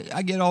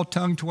 I get all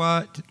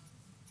tongue-tied,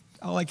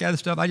 all that kind of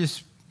stuff.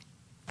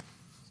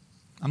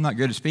 I'm not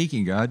good at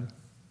speaking, God.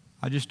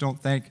 I just don't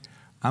think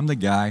I'm the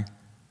guy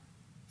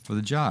for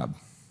the job.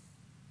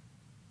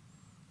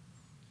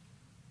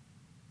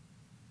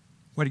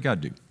 What did God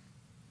do?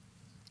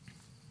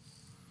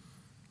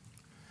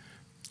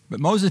 But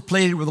Moses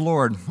pleaded with the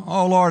Lord,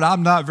 oh, Lord,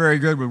 I'm not very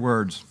good with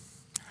words.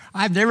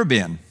 I've never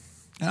been,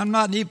 and I'm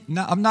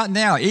not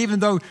now, even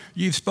though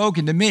you've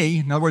spoken to me.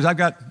 In other words,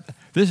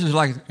 this is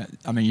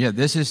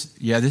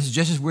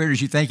just as weird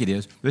as you think it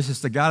is. This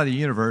is the God of the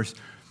universe.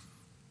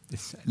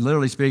 It's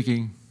literally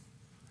speaking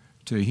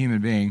to a human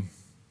being.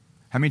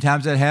 How many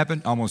times that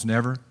happened? Almost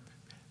never.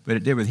 But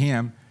it did with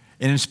him.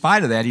 And in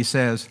spite of that, he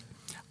says,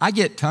 I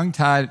get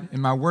tongue-tied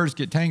and my words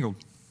get tangled.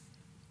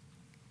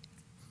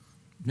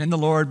 Then the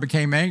Lord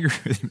became angry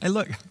with him. Hey,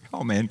 look,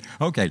 oh man,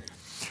 okay.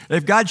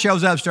 If God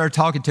shows up, starts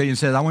talking to you and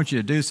says, I want you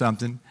to do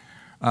something,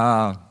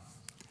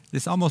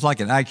 it's almost like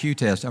an IQ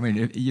test. I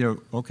mean,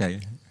 okay.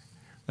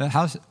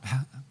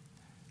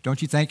 Don't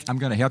you think I'm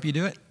going to help you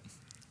do it?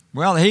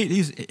 Well, he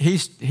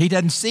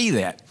doesn't see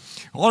that.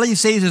 All he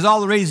sees is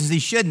all the reasons he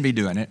shouldn't be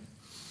doing it.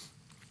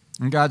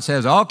 And God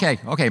says,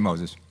 okay,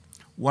 Moses,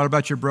 what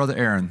about your brother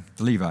Aaron,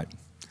 the Levite?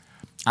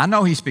 I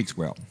know he speaks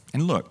well.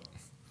 And look,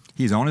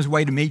 he's on his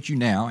way to meet you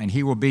now, and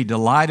he will be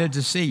delighted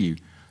to see you.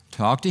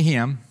 Talk to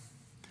him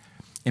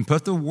and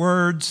put the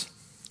words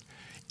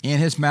in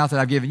his mouth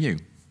that I've given you.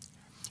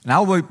 And I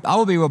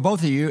will be with both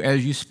of you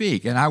as you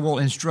speak, and I will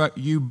instruct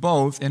you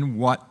both in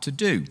what to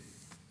do.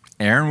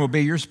 Aaron will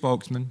be your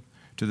spokesman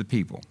to the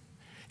people.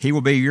 He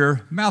will be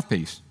your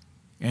mouthpiece,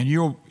 and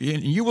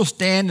you will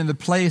stand in the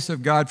place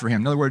of God for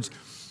him. In other words,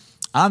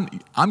 I'm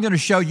going to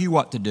show you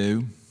what to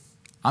do.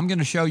 I'm going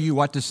to show you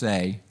what to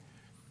say,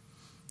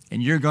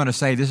 and you're going to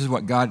say, this is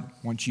what God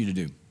wants you to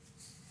do.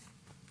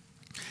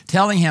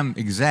 Telling him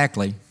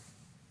exactly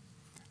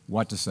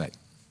what to say.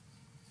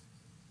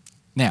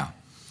 Now,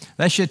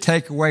 that should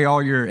take away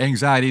all your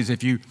anxieties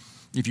if you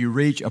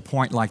reach a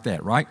point like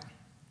that, right?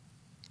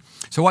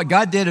 So what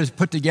God did is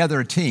put together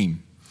a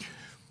team.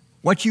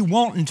 What you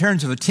want in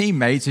terms of a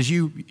teammates is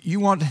you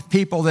want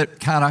people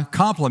that kind of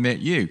complement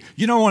you.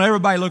 You don't want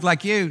everybody to look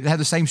like you, to have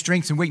the same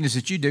strengths and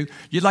weaknesses that you do.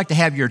 You'd like to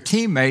have your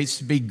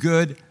teammates be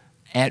good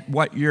at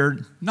what you're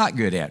not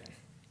good at.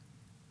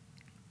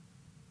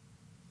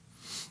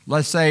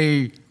 Let's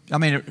say,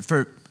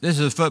 this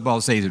is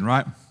football season,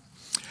 right?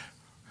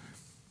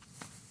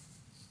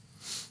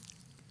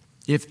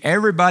 If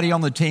everybody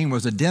on the team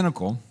was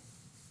identical,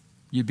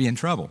 you'd be in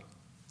trouble.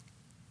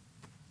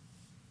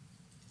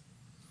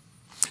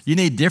 You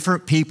need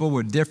different people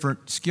with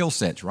different skill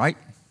sets, right?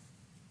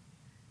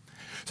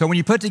 So when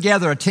you put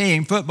together a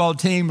team, football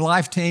team,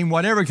 life team,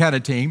 whatever kind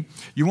of team,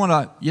 you'd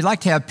like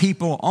to have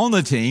people on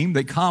the team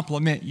that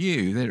complement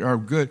you, that are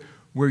good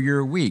where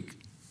you're weak.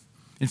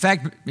 In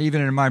fact,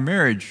 even in my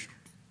marriage,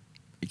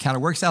 it kind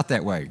of works out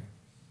that way.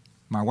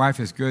 My wife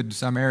is good in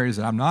some areas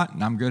that I'm not,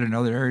 and I'm good in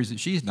other areas that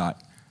she's not.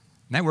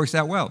 And that works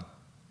out well.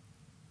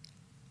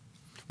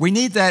 We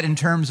need that in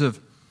terms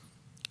of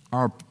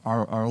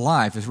our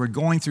life as we're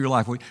going through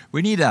life.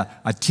 We need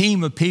a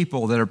team of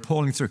people that are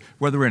pulling through,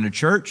 whether we're in a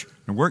church,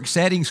 a work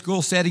setting,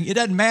 school setting, it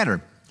doesn't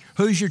matter.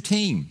 Who's your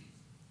team?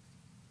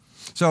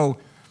 So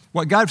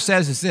what God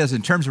says is this,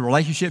 in terms of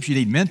relationships, you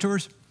need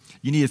mentors.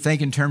 You need to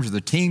think in terms of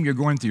the team you're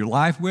going through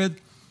life with.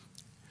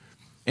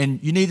 And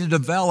you need to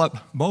develop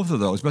both of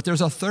those. But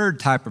there's a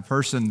third type of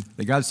person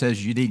that God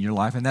says you need in your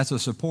life, and that's a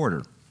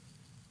supporter.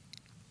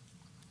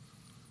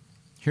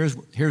 Here's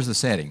the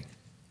setting.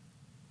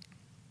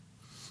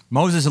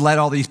 Moses led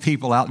all these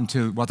people out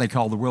into what they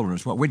call the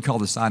wilderness, what we'd call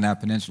the Sinai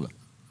Peninsula.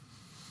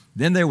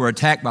 Then they were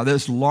attacked by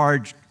this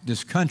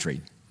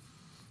country,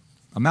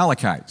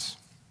 Amalekites.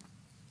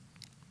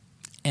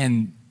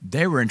 And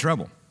they were in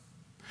trouble.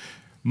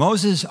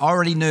 Moses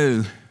already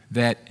knew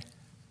that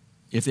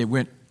if it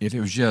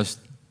was just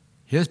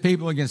his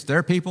people against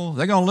their people,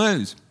 they're going to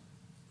lose.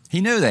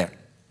 He knew that.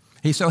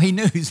 So he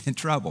knew he's in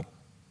trouble.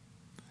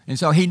 And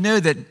so he knew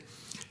that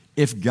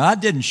if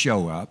God didn't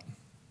show up,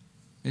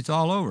 it's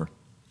all over.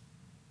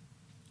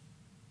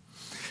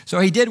 So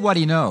he did what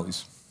he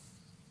knows.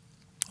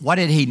 What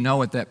did he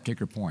know at that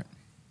particular point?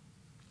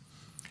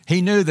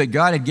 He knew that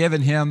God had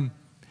given him,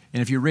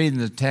 and if you read in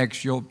the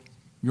text, you'll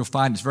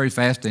find it's very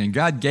fascinating.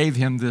 God gave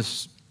him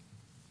this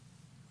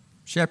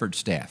shepherd's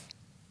staff.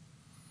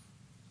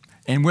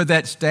 And with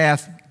that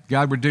staff,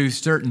 God would do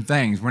certain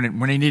things.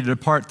 When he needed to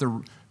part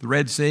the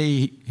Red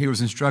Sea, he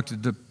was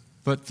instructed to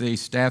put the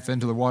staff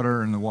into the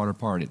water, and the water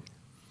parted.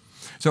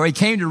 So he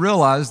came to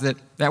realize that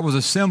that was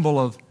a symbol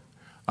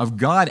of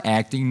God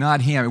acting,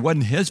 not him. It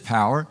wasn't his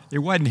power. It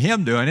wasn't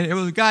him doing it. It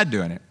was God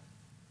doing it.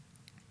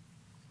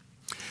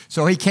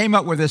 So he came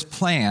up with this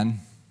plan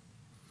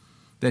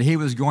that he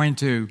was going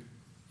to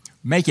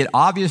make it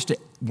obvious to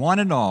one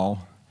and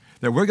all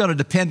that we're going to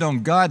depend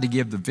on God to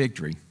give the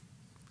victory.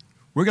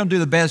 We're going to do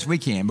the best we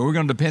can, but we're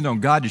going to depend on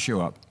God to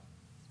show up.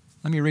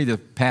 Let me read the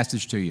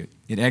passage to you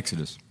in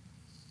Exodus.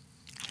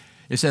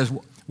 It says,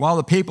 while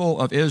the people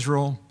of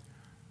Israel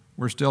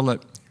were still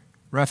at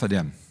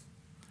Rephidim,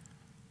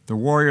 the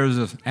warriors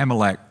of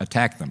Amalek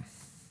attacked them.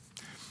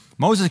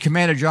 Moses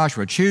commanded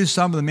Joshua, choose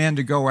some of the men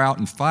to go out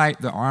and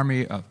fight the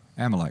army of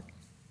Amalek.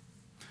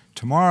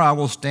 Tomorrow I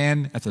will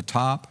stand at the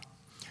top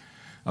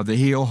of the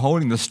hill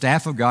holding the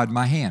staff of God in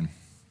my hand.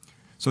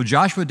 So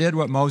Joshua did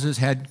what Moses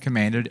had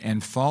commanded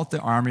and fought the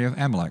army of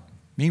Amalek.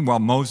 Meanwhile,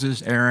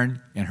 Moses,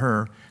 Aaron, and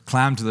Hur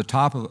climbed to the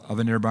top of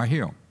a nearby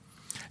hill.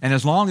 And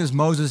as long as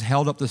Moses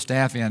held up the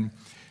staff in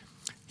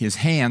his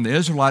hand, the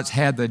Israelites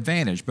had the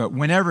advantage. But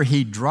whenever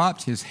he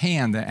dropped his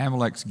hand, the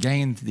Amalekites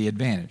gained the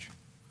advantage.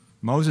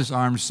 Moses'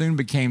 arms soon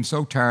became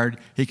so tired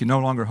he could no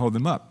longer hold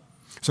them up.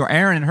 So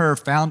Aaron and Hur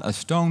found a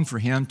stone for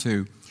him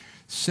to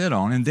sit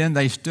on, and then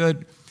they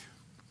stood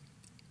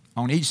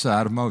on each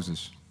side of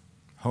Moses,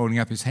 holding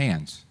up his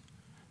hands.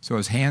 So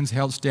his hands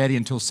held steady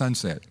until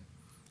sunset.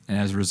 And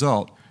as a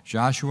result,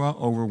 Joshua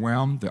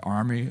overwhelmed the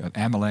army of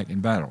Amalek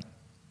in battle.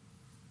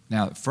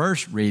 Now, at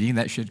first reading,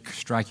 that should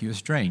strike you as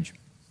strange.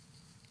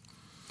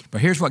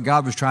 But here's what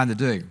God was trying to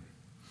do.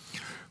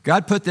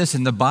 God put this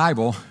in the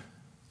Bible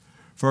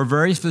for a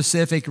very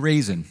specific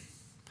reason.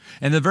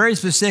 And the very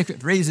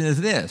specific reason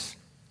is this.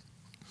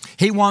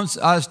 He wants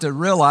us to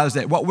realize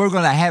that what we're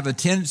going to have a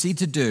tendency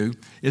to do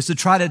is to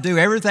try to do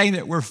everything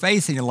that we're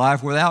facing in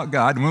life without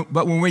God.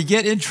 But when we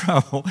get in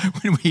trouble,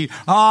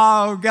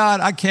 oh God,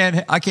 I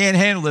can't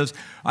handle this.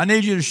 I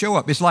need you to show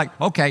up. It's like,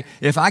 okay,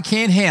 if I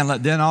can't handle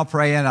it, then I'll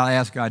pray and I'll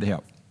ask God to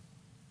help.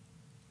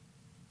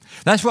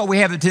 That's what we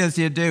have a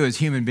tendency to do as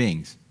human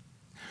beings.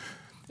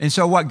 And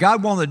so what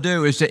God wanted to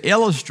do is to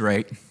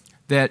illustrate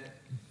that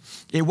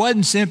it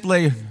wasn't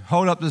simply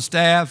hold up the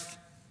staff,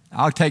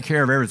 I'll take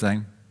care of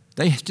everything.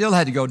 They still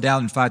had to go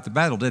down and fight the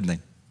battle, didn't they?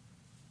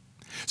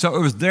 So it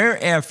was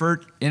their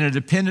effort in a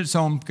dependence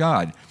on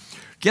God.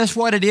 Guess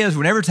what it is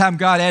whenever time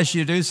God asks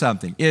you to do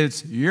something?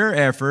 It's your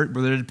effort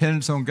with a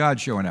dependence on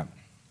God showing up.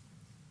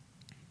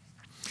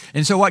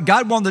 And so what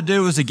God wanted to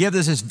do was to give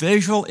us this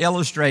visual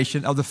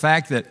illustration of the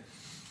fact that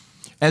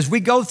as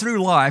we go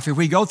through life, if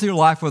we go through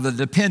life with a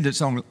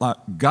dependence on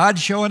God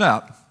showing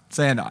up,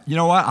 saying, you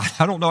know what,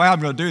 I don't know how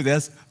I'm going to do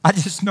this. I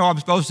just know I'm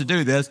supposed to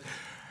do this.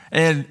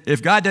 And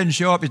if God doesn't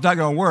show up, it's not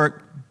going to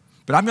work.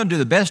 But I'm going to do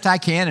the best I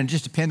can and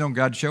just depend on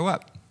God to show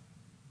up.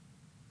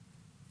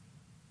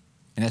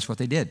 And that's what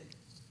they did.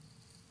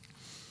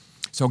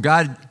 So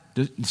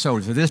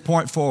from this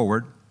point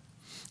forward,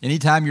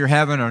 anytime you're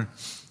having an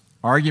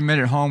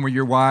argument at home with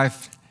your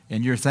wife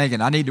and you're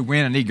thinking, I need to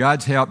win, I need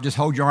God's help, just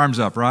hold your arms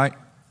up, right?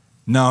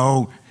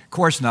 No, of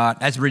course not.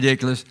 That's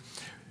ridiculous.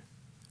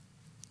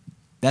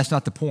 That's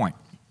not the point.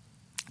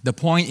 The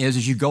point is,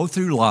 as you go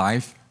through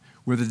life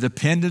with a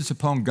dependence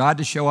upon God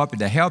to show up and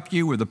to help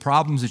you with the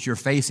problems that you're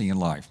facing in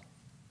life,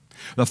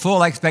 the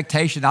full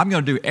expectation, I'm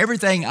going to do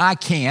everything I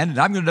can, and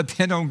I'm going to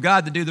depend on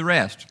God to do the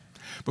rest.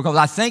 Because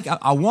I think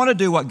I want to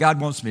do what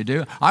God wants me to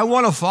do. I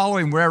want to follow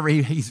Him wherever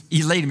He's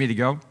leading me to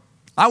go.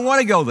 I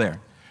want to go there.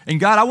 And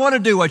God, I want to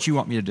do what you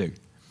want me to do.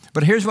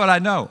 But here's what I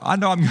know. I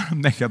know I'm going to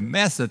make a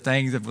mess of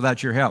things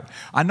without your help.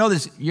 I know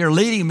this, you're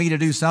leading me to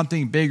do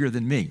something bigger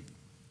than me.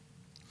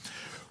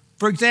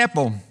 For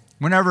example,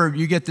 whenever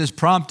you get this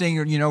prompting,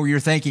 or you're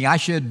thinking, I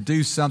should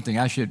do something.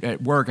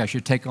 At work, I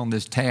should take on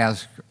this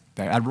task.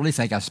 I really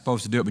think I'm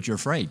supposed to do it, but you're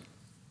afraid.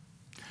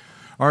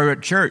 Or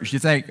at church, you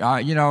think,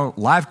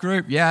 life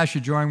group, yeah, I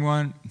should join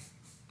one.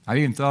 I've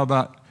even thought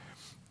about,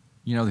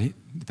 the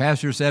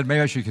pastor said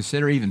maybe I should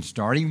consider even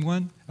starting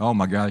one. Oh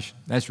my gosh,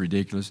 that's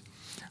ridiculous.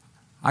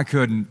 I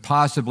couldn't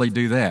possibly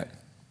do that.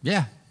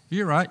 Yeah,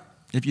 you're right.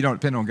 If you don't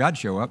depend on God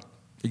to show up.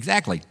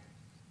 Exactly.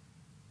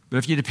 But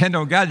if you depend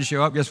on God to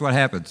show up, guess what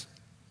happens?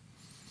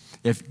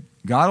 If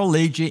God will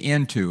lead you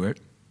into it,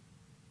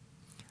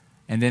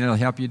 and then He'll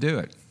help you do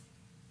it.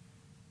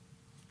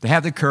 To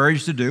have the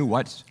courage to do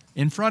what's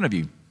in front of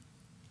you.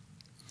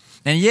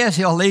 And yes,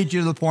 He'll lead you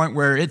to the point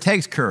where it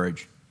takes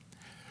courage.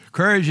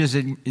 Courage is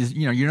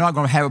you're not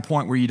going to have a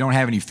point where you don't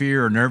have any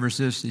fear or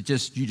nervousness. You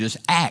just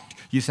act.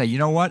 You say, you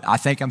know what? I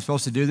think I'm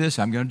supposed to do this.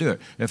 I'm going to do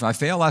it. If I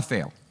fail, I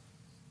fail.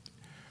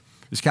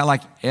 It's kind of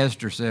like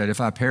Esther said,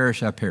 if I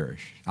perish, I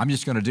perish. I'm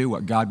just going to do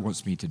what God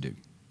wants me to do.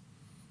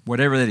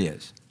 Whatever that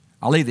is.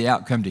 I'll leave the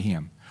outcome to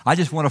Him. I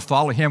just want to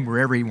follow Him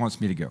wherever He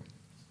wants me to go.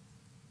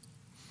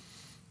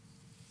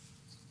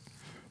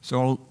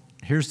 So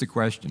here's the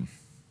question.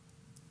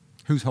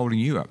 Who's holding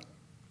you up?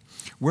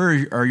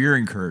 Where are your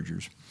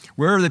encouragers?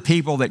 Where are the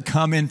people that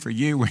come in for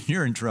you when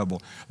you're in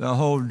trouble? They'll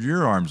hold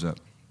your arms up.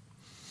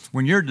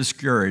 When you're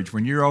discouraged,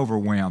 when you're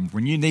overwhelmed,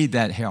 when you need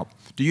that help,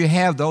 do you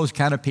have those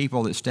kind of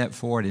people that step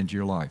forward into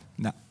your life?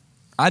 No,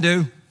 I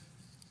do.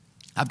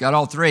 I've got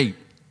all three.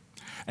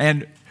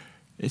 And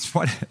it's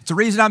the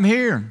reason I'm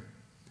here.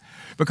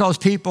 Because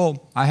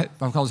I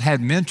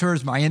had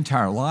mentors my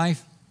entire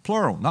life,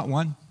 plural, not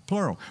one,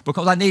 plural.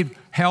 Because I need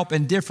help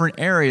in different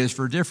areas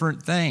for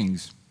different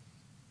things.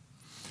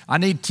 I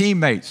need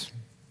teammates.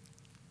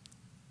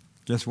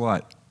 Guess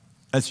what?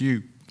 That's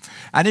you.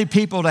 I need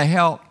people to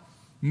help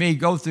me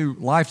go through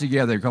life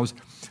together because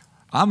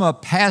I'm a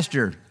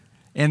pastor.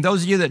 And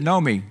those of you that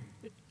know me,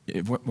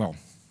 well,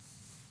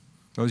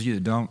 those of you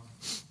that don't,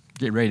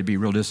 get ready to be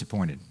real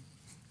disappointed.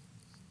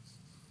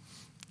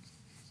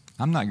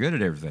 I'm not good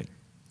at everything.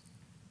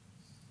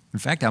 In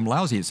fact, I'm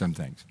lousy at some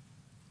things.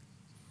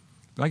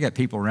 But I got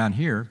people around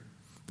here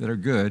that are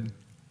good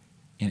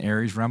in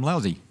areas where I'm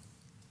lousy.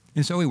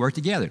 And so we work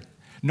together.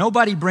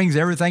 Nobody brings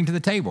everything to the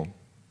table.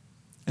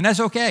 And that's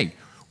okay.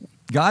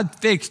 God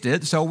fixed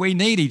it, so we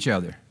need each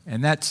other.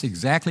 And that's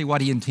exactly what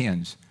He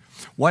intends.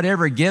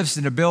 Whatever gifts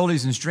and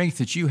abilities and strengths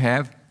that you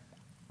have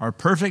are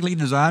perfectly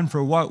designed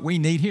for what we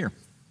need here.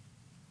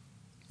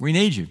 We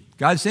need you.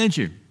 God sent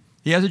you.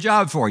 He has a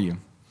job for you.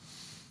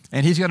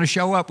 And He's going to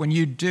show up when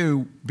you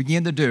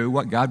begin to do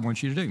what God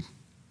wants you to do.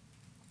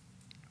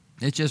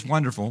 It's just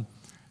wonderful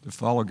to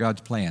follow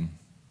God's plan.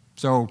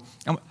 So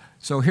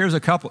here's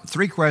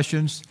three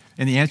questions,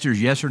 and the answer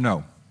is yes or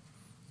no.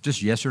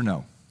 Just yes or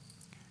no.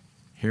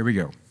 Here we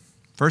go.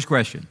 First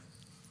question.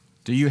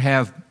 Do you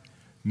have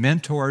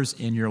mentors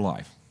in your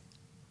life?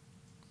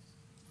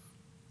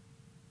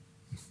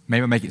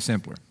 Maybe I'll make it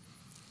simpler.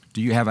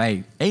 Do you have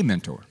a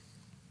mentor?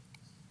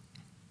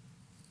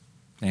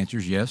 The answer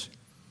is yes,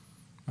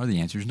 or the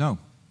answer is no.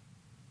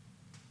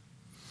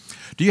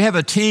 Do you have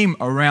a team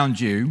around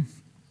you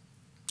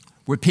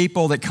with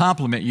people that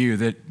compliment you,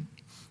 that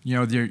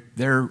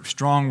they're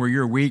strong where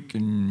you're weak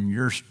and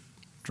you're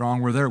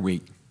strong where they're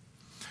weak?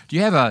 Do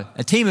you have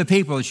a team of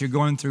people that you're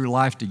going through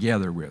life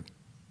together with?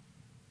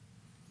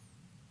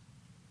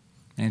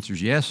 The answer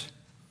is yes,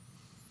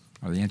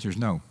 or the answer is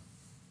no.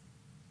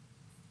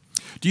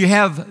 Do you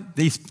have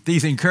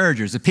these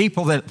encouragers, the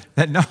people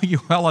that know you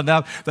well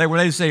enough that when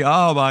they say,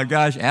 oh my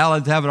gosh,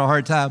 Alan's having a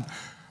hard time,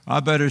 I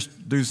better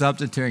do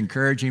something to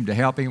encourage him, to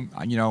help him?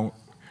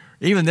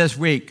 Even this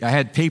week I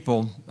had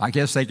people, I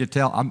guess they could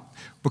tell,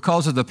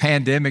 because of the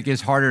pandemic,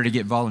 it's harder to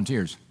get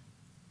volunteers.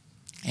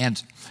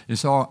 And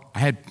so I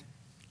had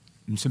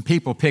some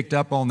people picked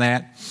up on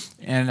that,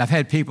 and I've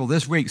had people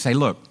this week say,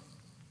 look,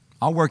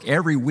 I'll work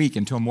every week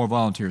until more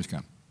volunteers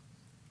come.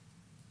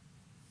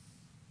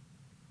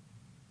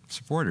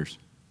 Supporters.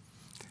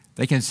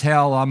 They can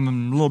tell I'm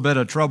in a little bit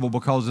of trouble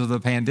because of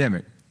the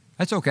pandemic.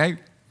 That's okay.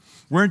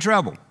 We're in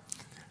trouble.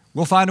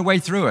 We'll find a way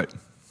through it.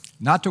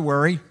 Not to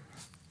worry.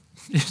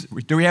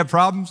 Do we have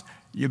problems?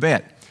 You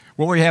bet.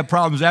 Will we have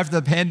problems after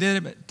the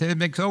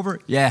pandemic's over?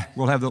 Yeah,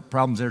 we'll have the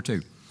problems there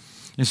too.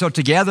 And so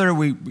together,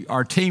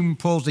 our team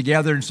pulls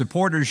together, and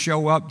supporters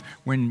show up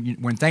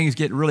when things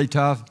get really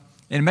tough,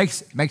 and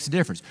it makes a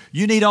difference.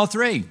 You need all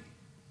three.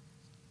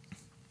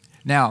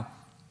 Now,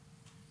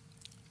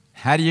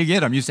 how do you get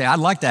them? You say, I'd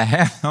like to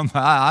have them.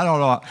 I don't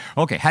know.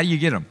 Okay, how do you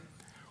get them?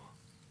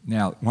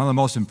 Now, one of the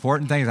most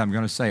important things I'm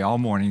going to say all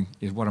morning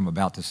is what I'm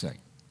about to say.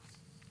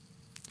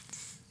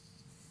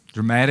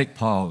 Dramatic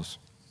pause,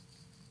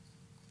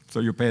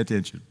 so you'll pay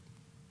attention.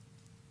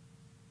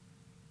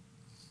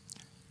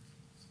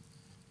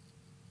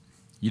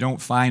 You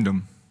don't find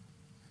them,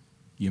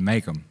 you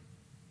make them.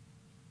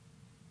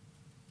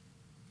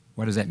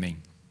 What does that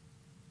mean?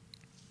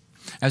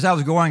 As I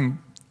was going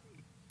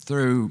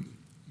through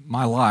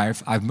my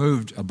life, I've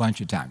moved a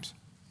bunch of times.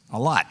 A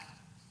lot.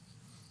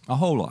 A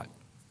whole lot.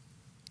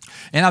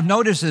 And I've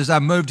noticed as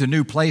I've moved to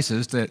new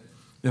places that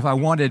if I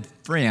wanted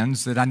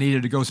friends, that I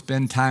needed to go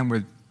spend time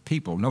with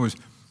people. In other words,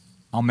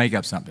 I'll make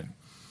up something.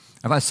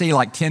 If I see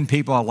like 10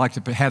 people I'd like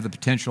to have the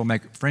potential to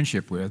make a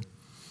friendship with,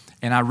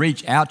 and I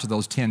reach out to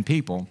those 10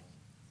 people,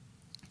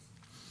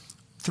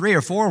 3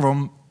 or 4 of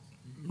them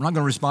are not going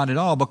to respond at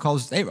all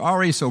because they're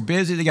already so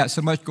busy, they got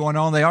so much going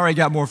on, they already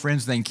got more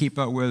friends than they can keep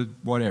up with,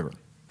 whatever.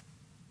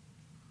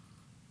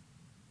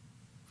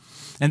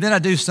 And then I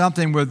do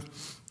something with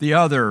the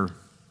other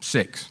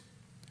 6.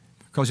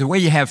 Because the way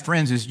you have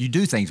friends is you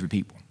do things with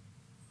people.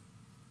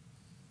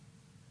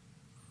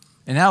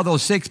 And out of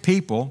those 6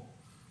 people,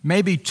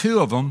 maybe 2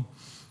 of them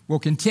will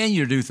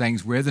continue to do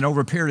things with, and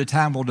over a period of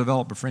time we'll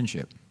develop a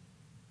friendship.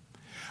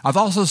 I've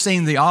also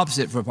seen the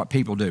opposite for what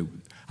people do.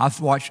 I've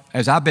watched,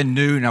 as I've been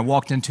new and I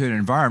walked into an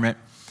environment,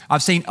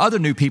 I've seen other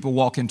new people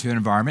walk into an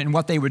environment, and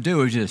what they would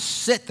do is just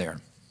sit there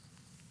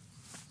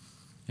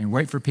and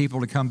wait for people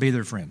to come be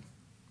their friend.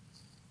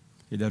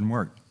 It doesn't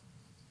work.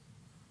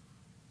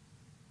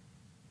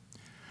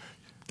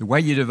 The way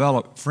you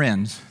develop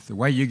friends, the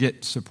way you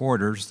get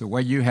supporters, the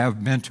way you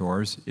have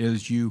mentors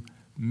is you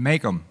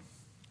make them.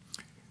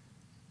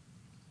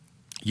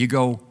 You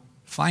go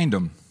find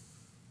them.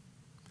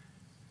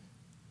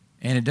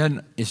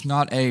 And it's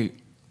not a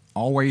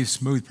always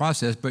smooth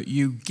process, but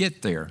you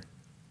get there.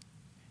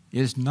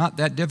 It's not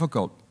that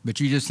difficult. but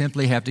you just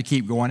simply have to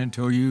keep going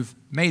until you've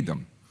made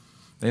them.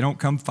 They don't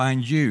come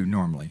find you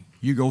normally.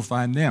 You go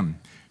find them.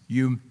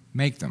 You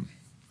make them.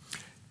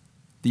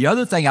 The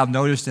other thing I've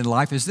noticed in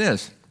life is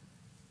this.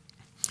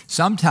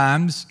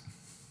 Sometimes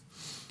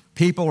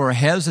people are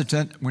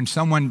hesitant when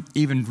someone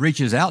even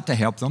reaches out to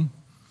help them.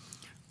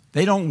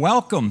 They don't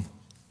welcome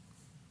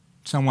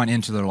someone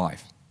into their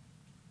life.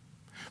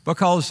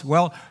 Because,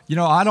 well, you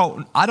know, I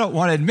don't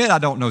want to admit I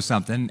don't know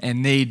something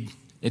and need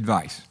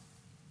advice.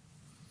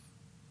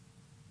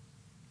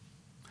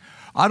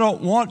 I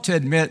don't want to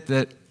admit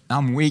that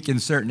I'm weak in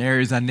certain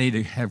areas. I need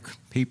to have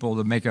people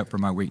to make up for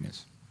my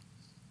weakness.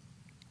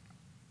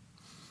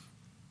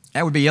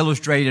 That would be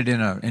illustrated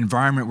in an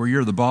environment where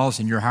you're the boss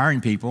and you're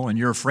hiring people and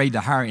you're afraid to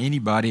hire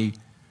anybody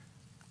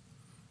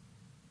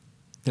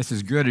that's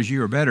as good as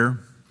you or better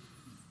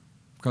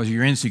because of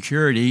your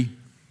insecurity.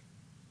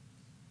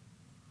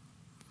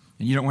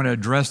 And you don't want to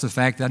address the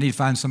fact that I need to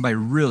find somebody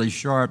really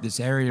sharp that's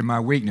area of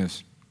my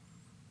weakness.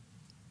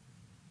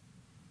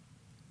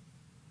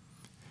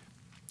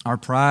 Our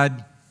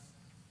pride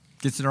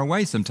gets in our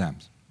way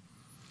sometimes.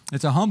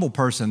 It's a humble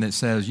person that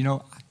says, you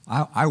know,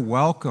 I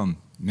welcome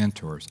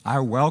mentors. I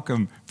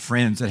welcome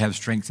friends that have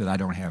strengths that I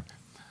don't have.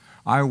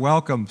 I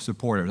welcome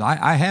supporters.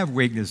 I have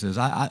weaknesses.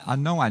 I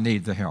know I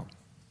need the help.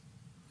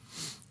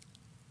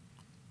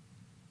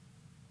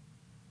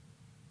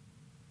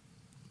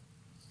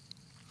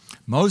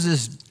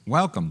 Moses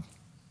welcomed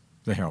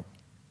the help.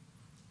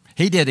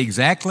 He did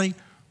exactly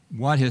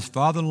what his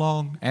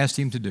father-in-law asked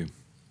him to do.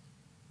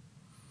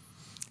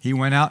 He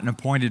went out and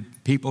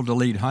appointed people to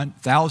lead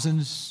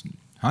thousands,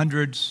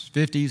 hundreds,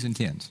 fifties, and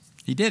tens.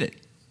 He did it.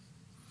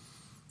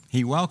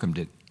 He welcomed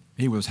it.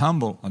 He was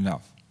humble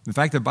enough. In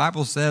fact, the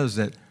Bible says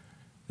that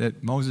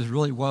Moses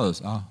really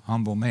was a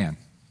humble man.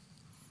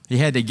 He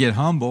had to get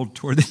humbled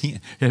toward the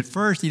end. At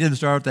first, he didn't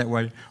start that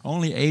way.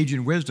 Only age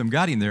and wisdom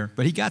got him there,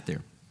 but he got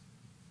there.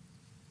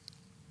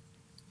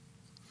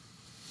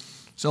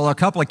 So a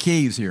couple of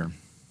keys here.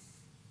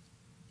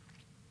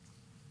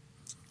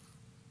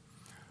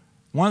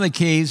 One of the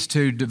keys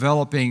to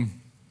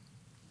developing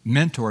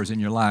mentors in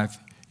your life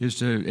is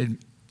to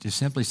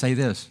simply say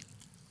this.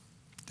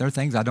 There are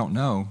things I don't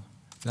know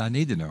that I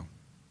need to know.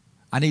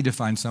 I need to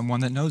find someone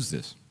that knows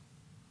this.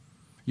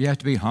 You have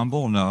to be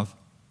humble enough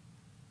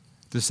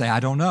to say, I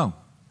don't know,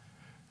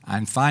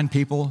 and find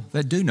people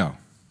that do know.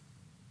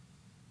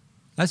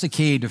 That's a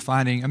key to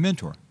finding a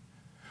mentor.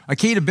 A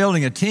key to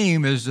building a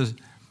team is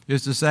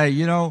to say,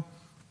 you know,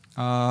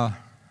 I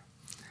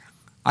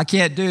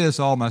can't do this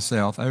all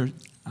myself.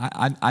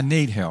 I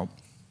need help.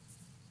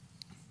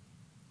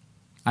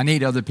 I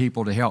need other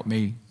people to help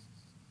me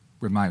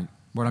with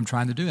what I'm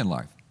trying to do in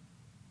life.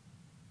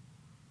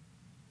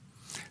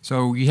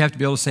 So you have to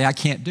be able to say, I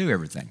can't do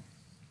everything.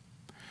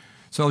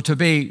 So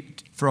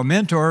for a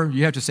mentor,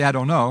 you have to say, I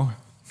don't know.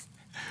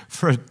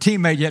 For a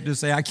teammate, you have to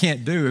say, I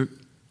can't do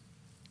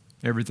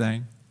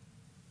everything.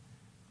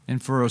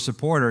 And for a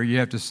supporter, you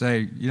have to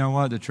say, you know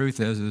what, the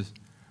truth is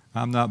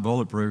I'm not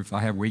bulletproof.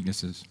 I have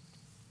weaknesses.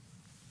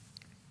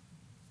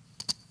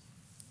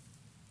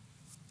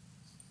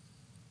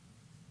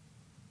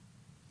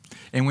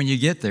 And when you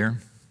get there,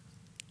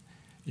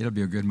 it'll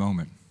be a good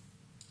moment.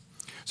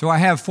 So I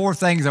have 4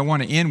 things I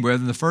want to end with,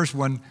 and the first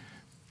one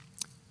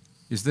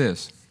is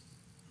this.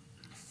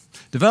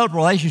 Develop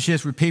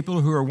relationships with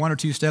people who are 1 or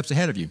 2 steps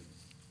ahead of you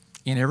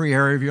in every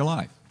area of your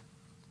life.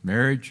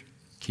 Marriage,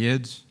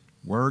 kids,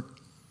 work,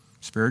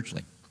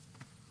 spiritually.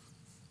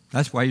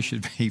 That's why you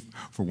should be,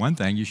 for one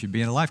thing, you should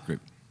be in a life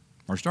group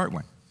or start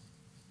one.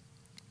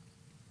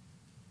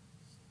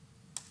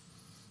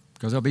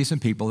 Because there'll be some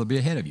people that'll be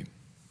ahead of you.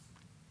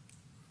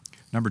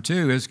 Number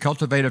 2 is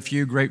cultivate a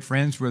few great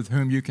friends with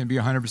whom you can be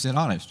 100%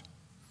 honest.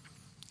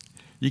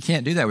 You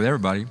can't do that with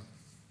everybody,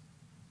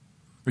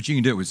 but you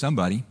can do it with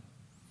somebody.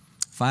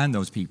 Find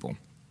those people.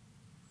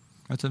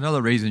 That's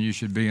another reason you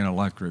should be in a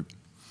life group.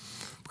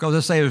 Because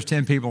let's say there's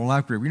 10 people in a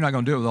life group. You're not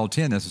going to do it with all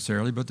 10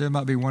 necessarily, but there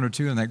might be 1 or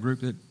 2 in that group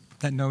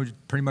that know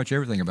pretty much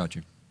everything about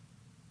you.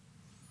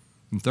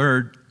 And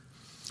third,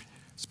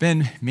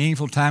 spend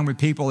meaningful time with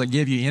people that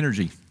give you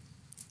energy.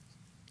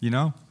 You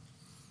know,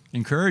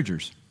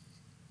 encouragers.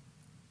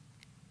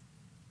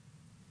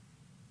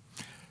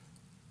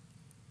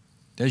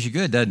 Does you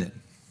good, doesn't it?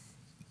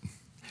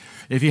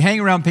 If you hang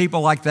around people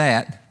like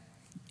that,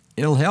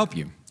 it'll help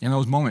you in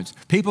those moments.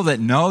 People that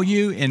know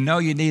you and know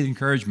you need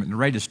encouragement and are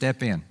ready to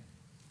step in.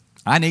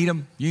 I need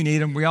them, you need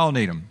them, we all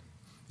need them.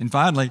 And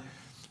finally,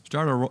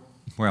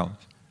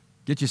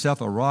 get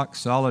yourself a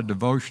rock-solid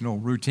devotional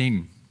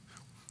routine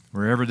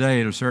where every day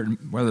at a certain,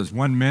 whether it's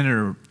 1 minute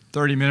or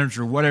 30 minutes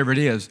or whatever it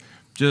is,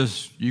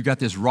 just you got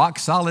this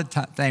rock-solid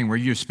thing where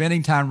you're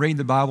spending time reading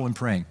the Bible and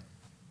praying.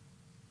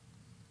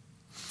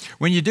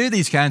 When you do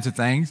these kinds of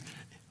things,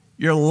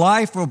 your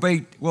life will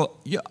be,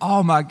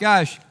 oh my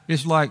gosh,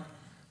 it's like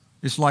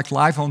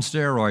life on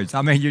steroids.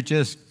 I mean, you're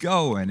just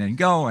going and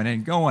going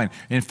and going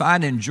and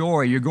finding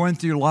joy. You're going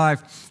through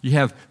life. You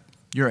have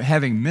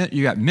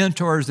you got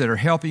mentors that are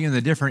helping you in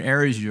the different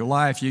areas of your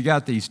life. You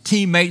got these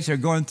teammates that are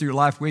going through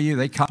life with you.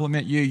 They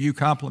compliment you, you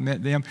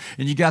compliment them.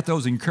 And you got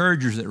those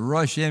encouragers that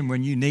rush in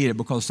when you need it,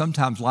 because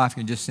sometimes life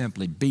can just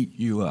simply beat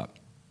you up.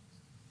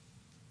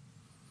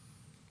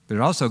 But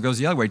it also goes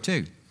the other way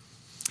too.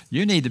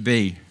 You need to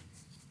be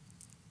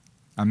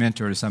a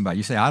mentor to somebody.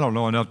 You say, I don't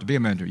know enough to be a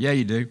mentor. Yeah,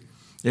 you do.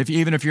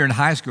 Even if you're in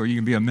high school, you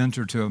can be a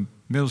mentor to a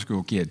middle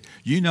school kid.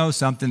 You know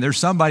something. There's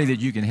somebody that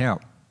you can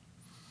help.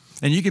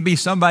 And you can be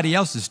somebody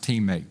else's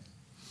teammate.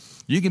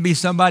 You can be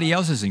somebody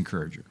else's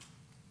encourager.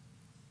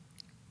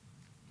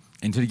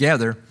 And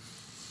together,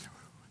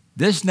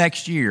 this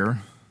next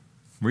year,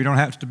 we don't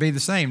have to be the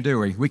same, do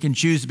we? We can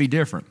choose to be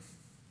different.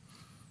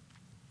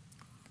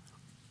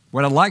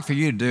 What I'd like for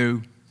you to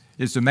do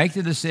is to make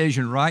the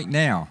decision right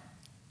now,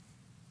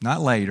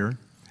 not later,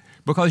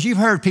 because you've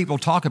heard people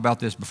talk about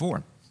this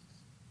before.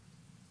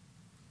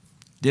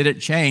 Did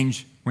it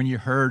change when you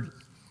heard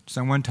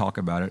someone talk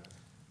about it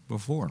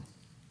before?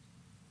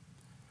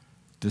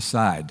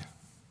 Decide.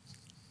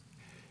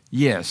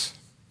 Yes,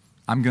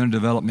 I'm going to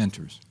develop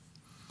mentors.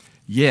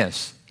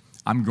 Yes,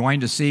 I'm going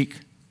to seek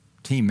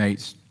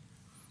teammates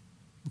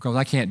because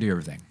I can't do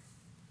everything.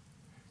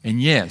 And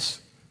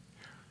yes,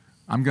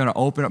 I'm going to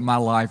open up my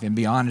life and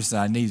be honest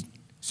that I need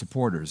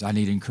supporters. I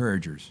need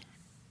encouragers.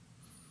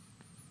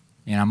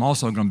 And I'm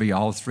also going to be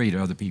all three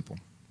to other people.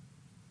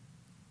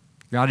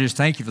 God, I just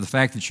thank you for the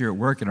fact that you're at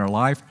work in our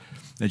life,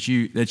 that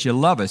you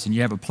love us and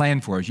you have a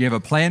plan for us. You have a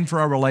plan for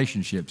our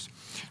relationships.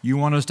 You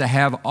want us to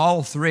have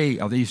all three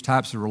of these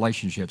types of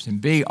relationships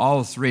and be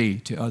all three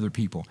to other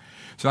people.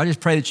 So I just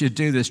pray that you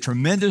do this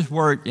tremendous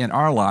work in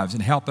our lives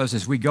and help us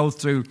as we go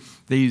through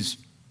these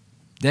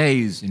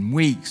days and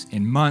weeks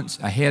and months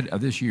ahead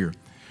of this year,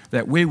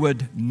 that we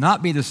would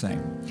not be the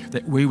same,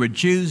 that we would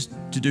choose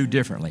to do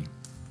differently,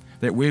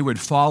 that we would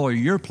follow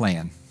your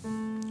plan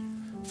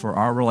for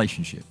our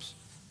relationships.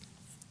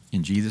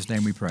 In Jesus'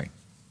 name we pray.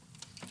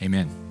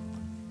 Amen.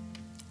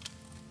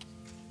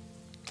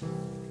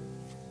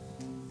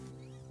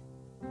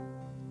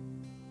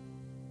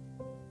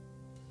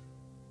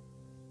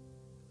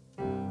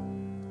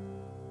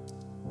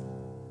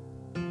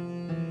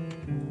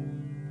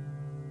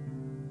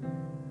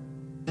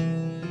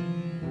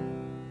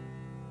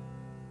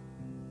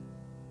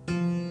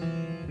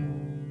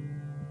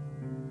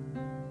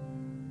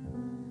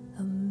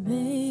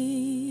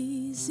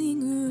 Amazing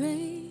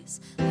grace,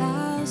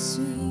 how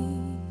sweet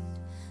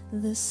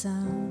the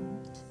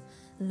sound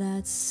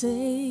that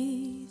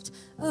saved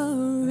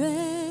a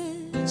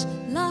wretch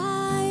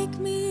like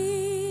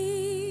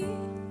me.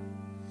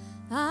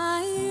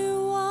 I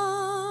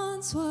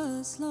once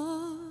was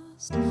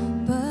lost,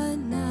 but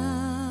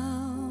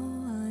now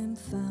I'm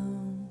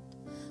found,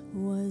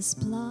 was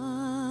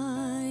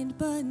blind,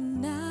 but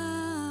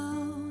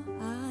now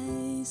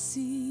I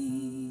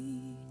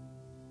see.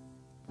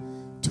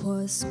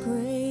 'Twas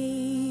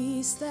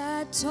grace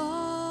that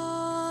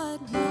taught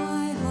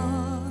my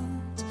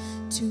heart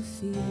to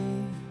fear,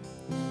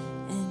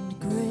 and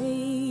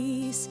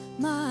grace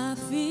my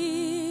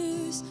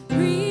fears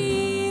relieved.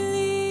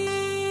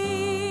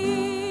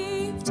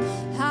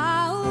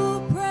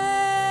 How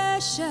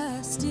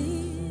precious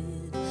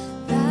did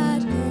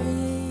that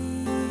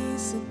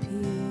grace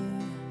appear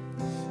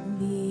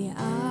the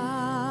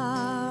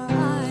hour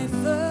I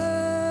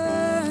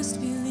first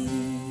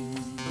believed.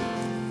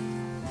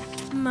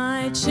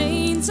 My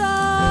chains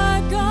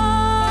are gone.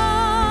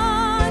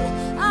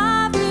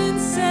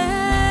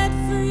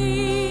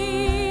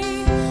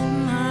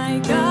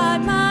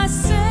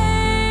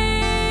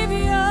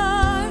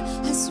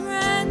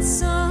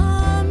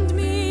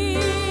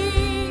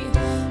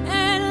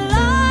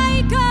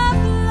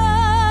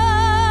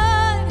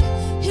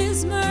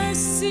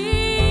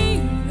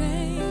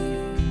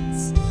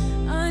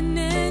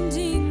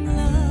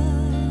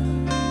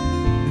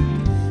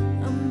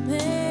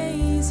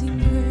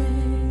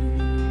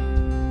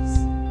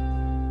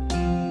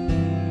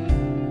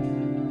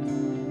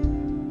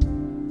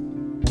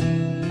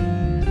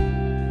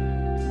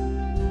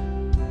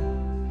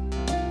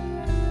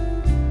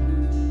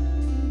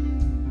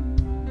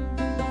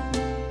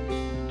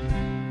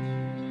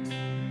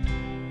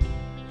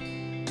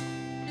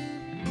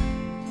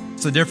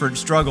 The different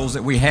struggles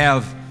that we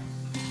have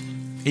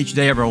each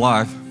day of our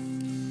life.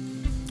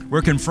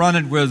 We're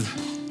confronted with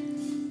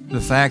the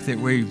fact that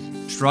we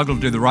struggle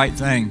to do the right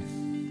thing.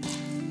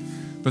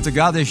 But the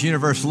God of this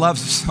universe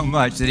loves us so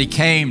much that He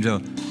came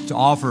to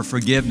offer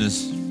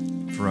forgiveness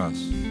for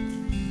us.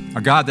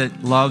 A God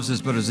that loves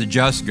us but is a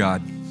just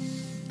God.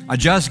 A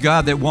just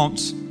God that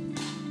wants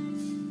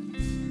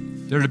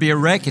there to be a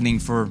reckoning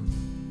for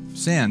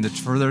sin, that's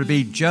for there to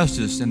be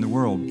justice in the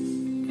world.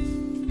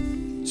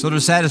 So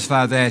to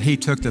satisfy that, He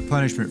took the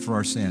punishment for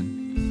our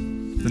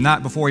sin. The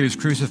night before He was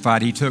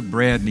crucified, He took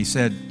bread and He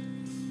said,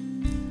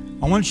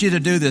 I want you to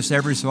do this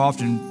every so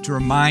often to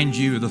remind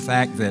you of the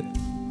fact that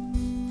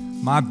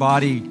my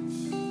body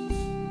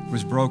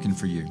was broken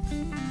for you.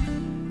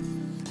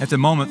 At the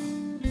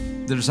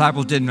moment, the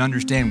disciples didn't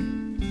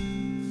understand.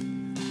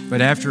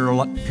 But after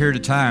a period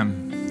of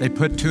time, they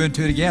put two and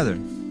two together.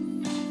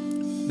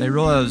 They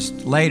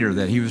realized later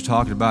that he was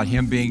talking about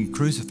him being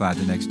crucified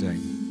the next day,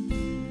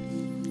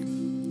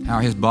 how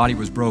his body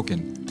was broken.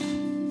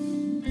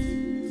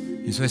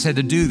 And so he said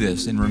to do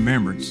this in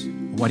remembrance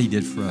of what he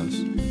did for us.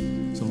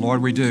 So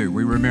Lord, we do.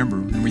 We remember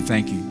and we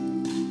thank you.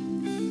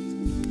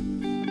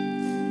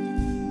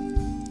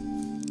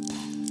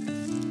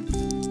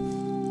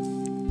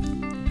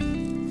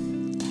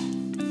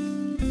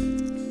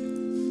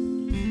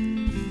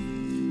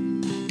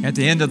 At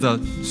the end of the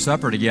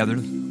supper together,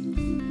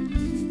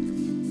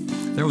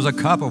 there was a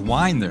cup of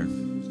wine there.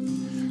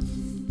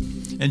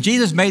 And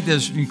Jesus made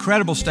this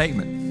incredible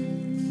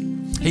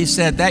statement. He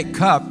said, that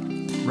cup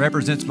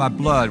represents my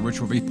blood, which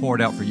will be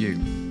poured out for you.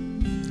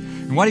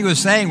 And what he was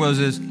saying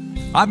was,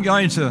 I'm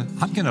going to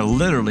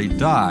literally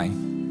die.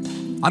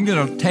 I'm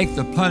going to take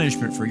the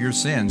punishment for your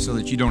sins so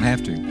that you don't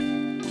have to.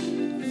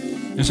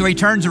 And so he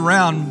turns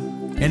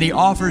around and he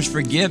offers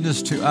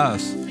forgiveness to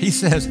us. He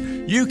says,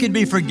 you can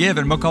be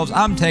forgiven because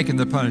I'm taking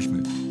the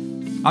punishment.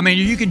 I mean,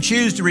 you can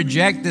choose to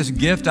reject this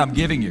gift I'm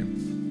giving you,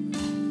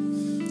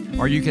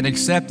 or you can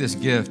accept this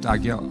gift I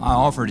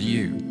offer to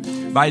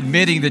you by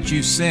admitting that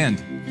you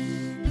sinned,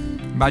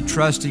 by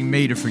trusting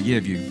me to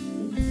forgive you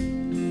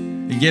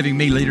and giving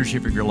me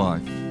leadership of your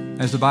life.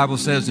 As the Bible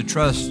says, to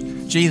trust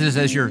Jesus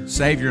as your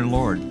Savior and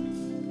Lord.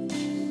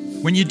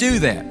 When you do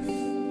that,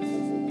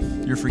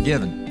 you're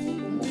forgiven.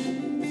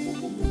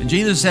 And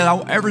Jesus said,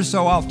 ever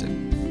so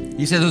often,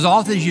 he says, as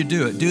often as you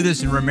do it, do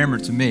this in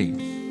remembrance of me.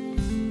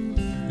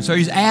 And so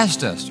he's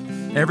asked us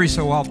every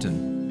so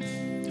often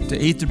to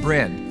eat the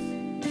bread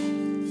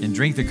and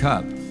drink the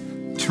cup,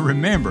 to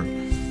remember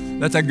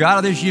that the God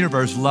of this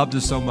universe loved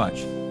us so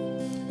much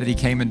that he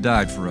came and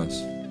died for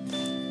us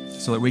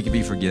so that we could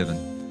be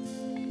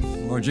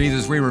forgiven. Lord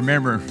Jesus, we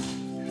remember,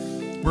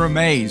 we're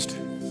amazed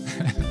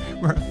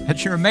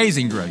at your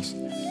amazing grace,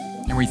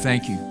 and we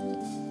thank you.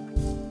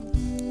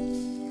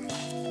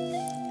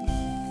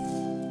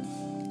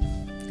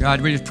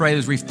 God, we just pray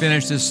as we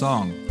finish this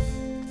song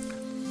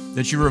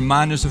that you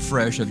remind us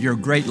afresh of your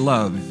great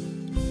love,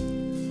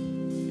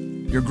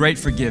 your great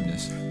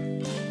forgiveness,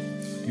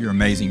 your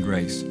amazing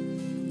grace.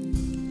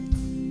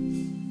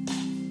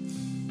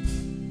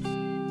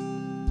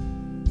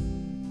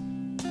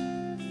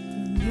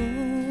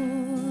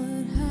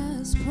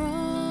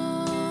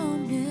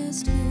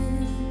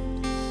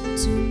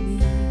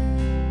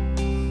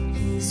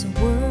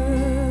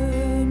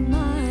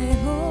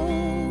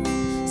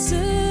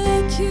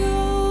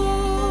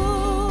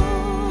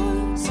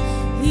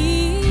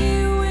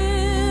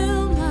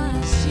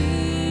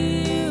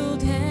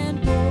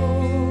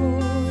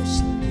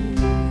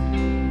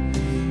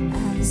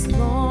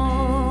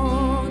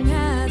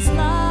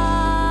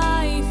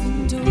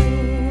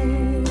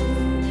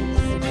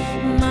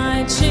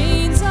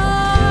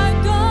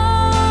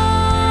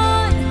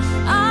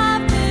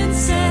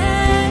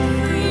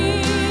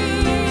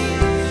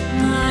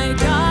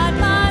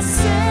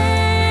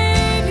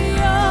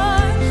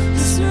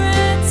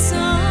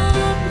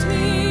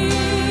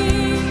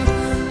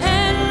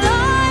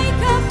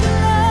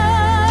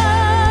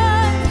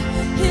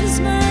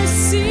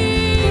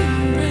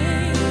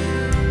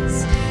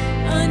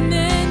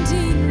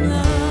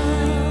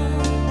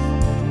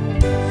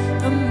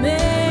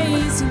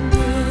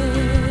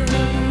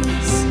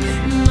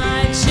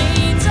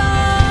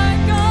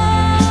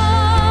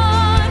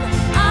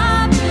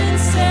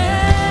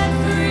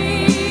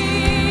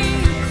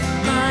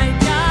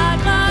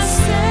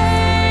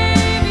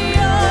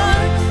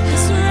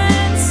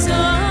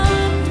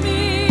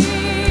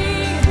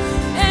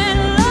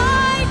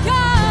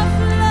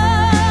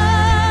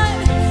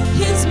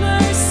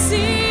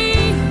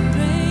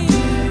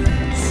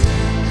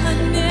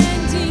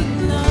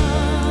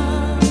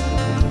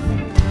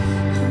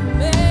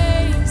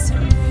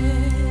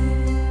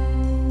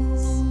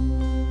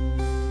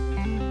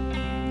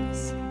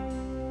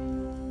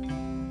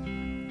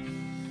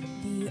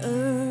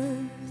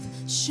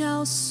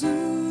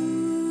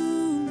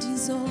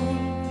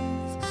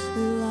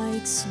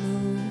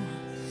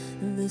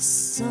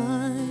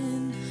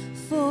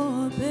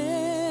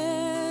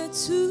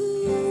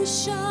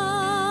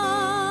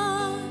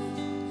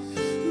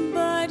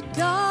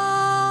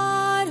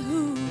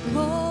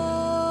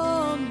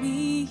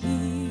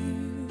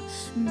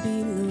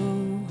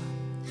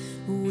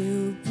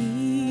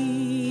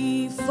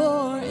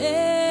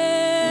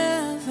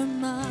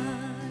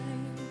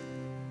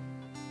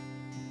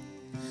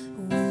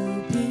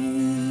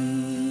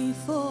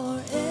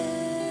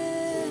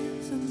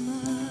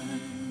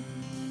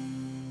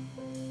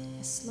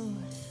 Yes, Lord.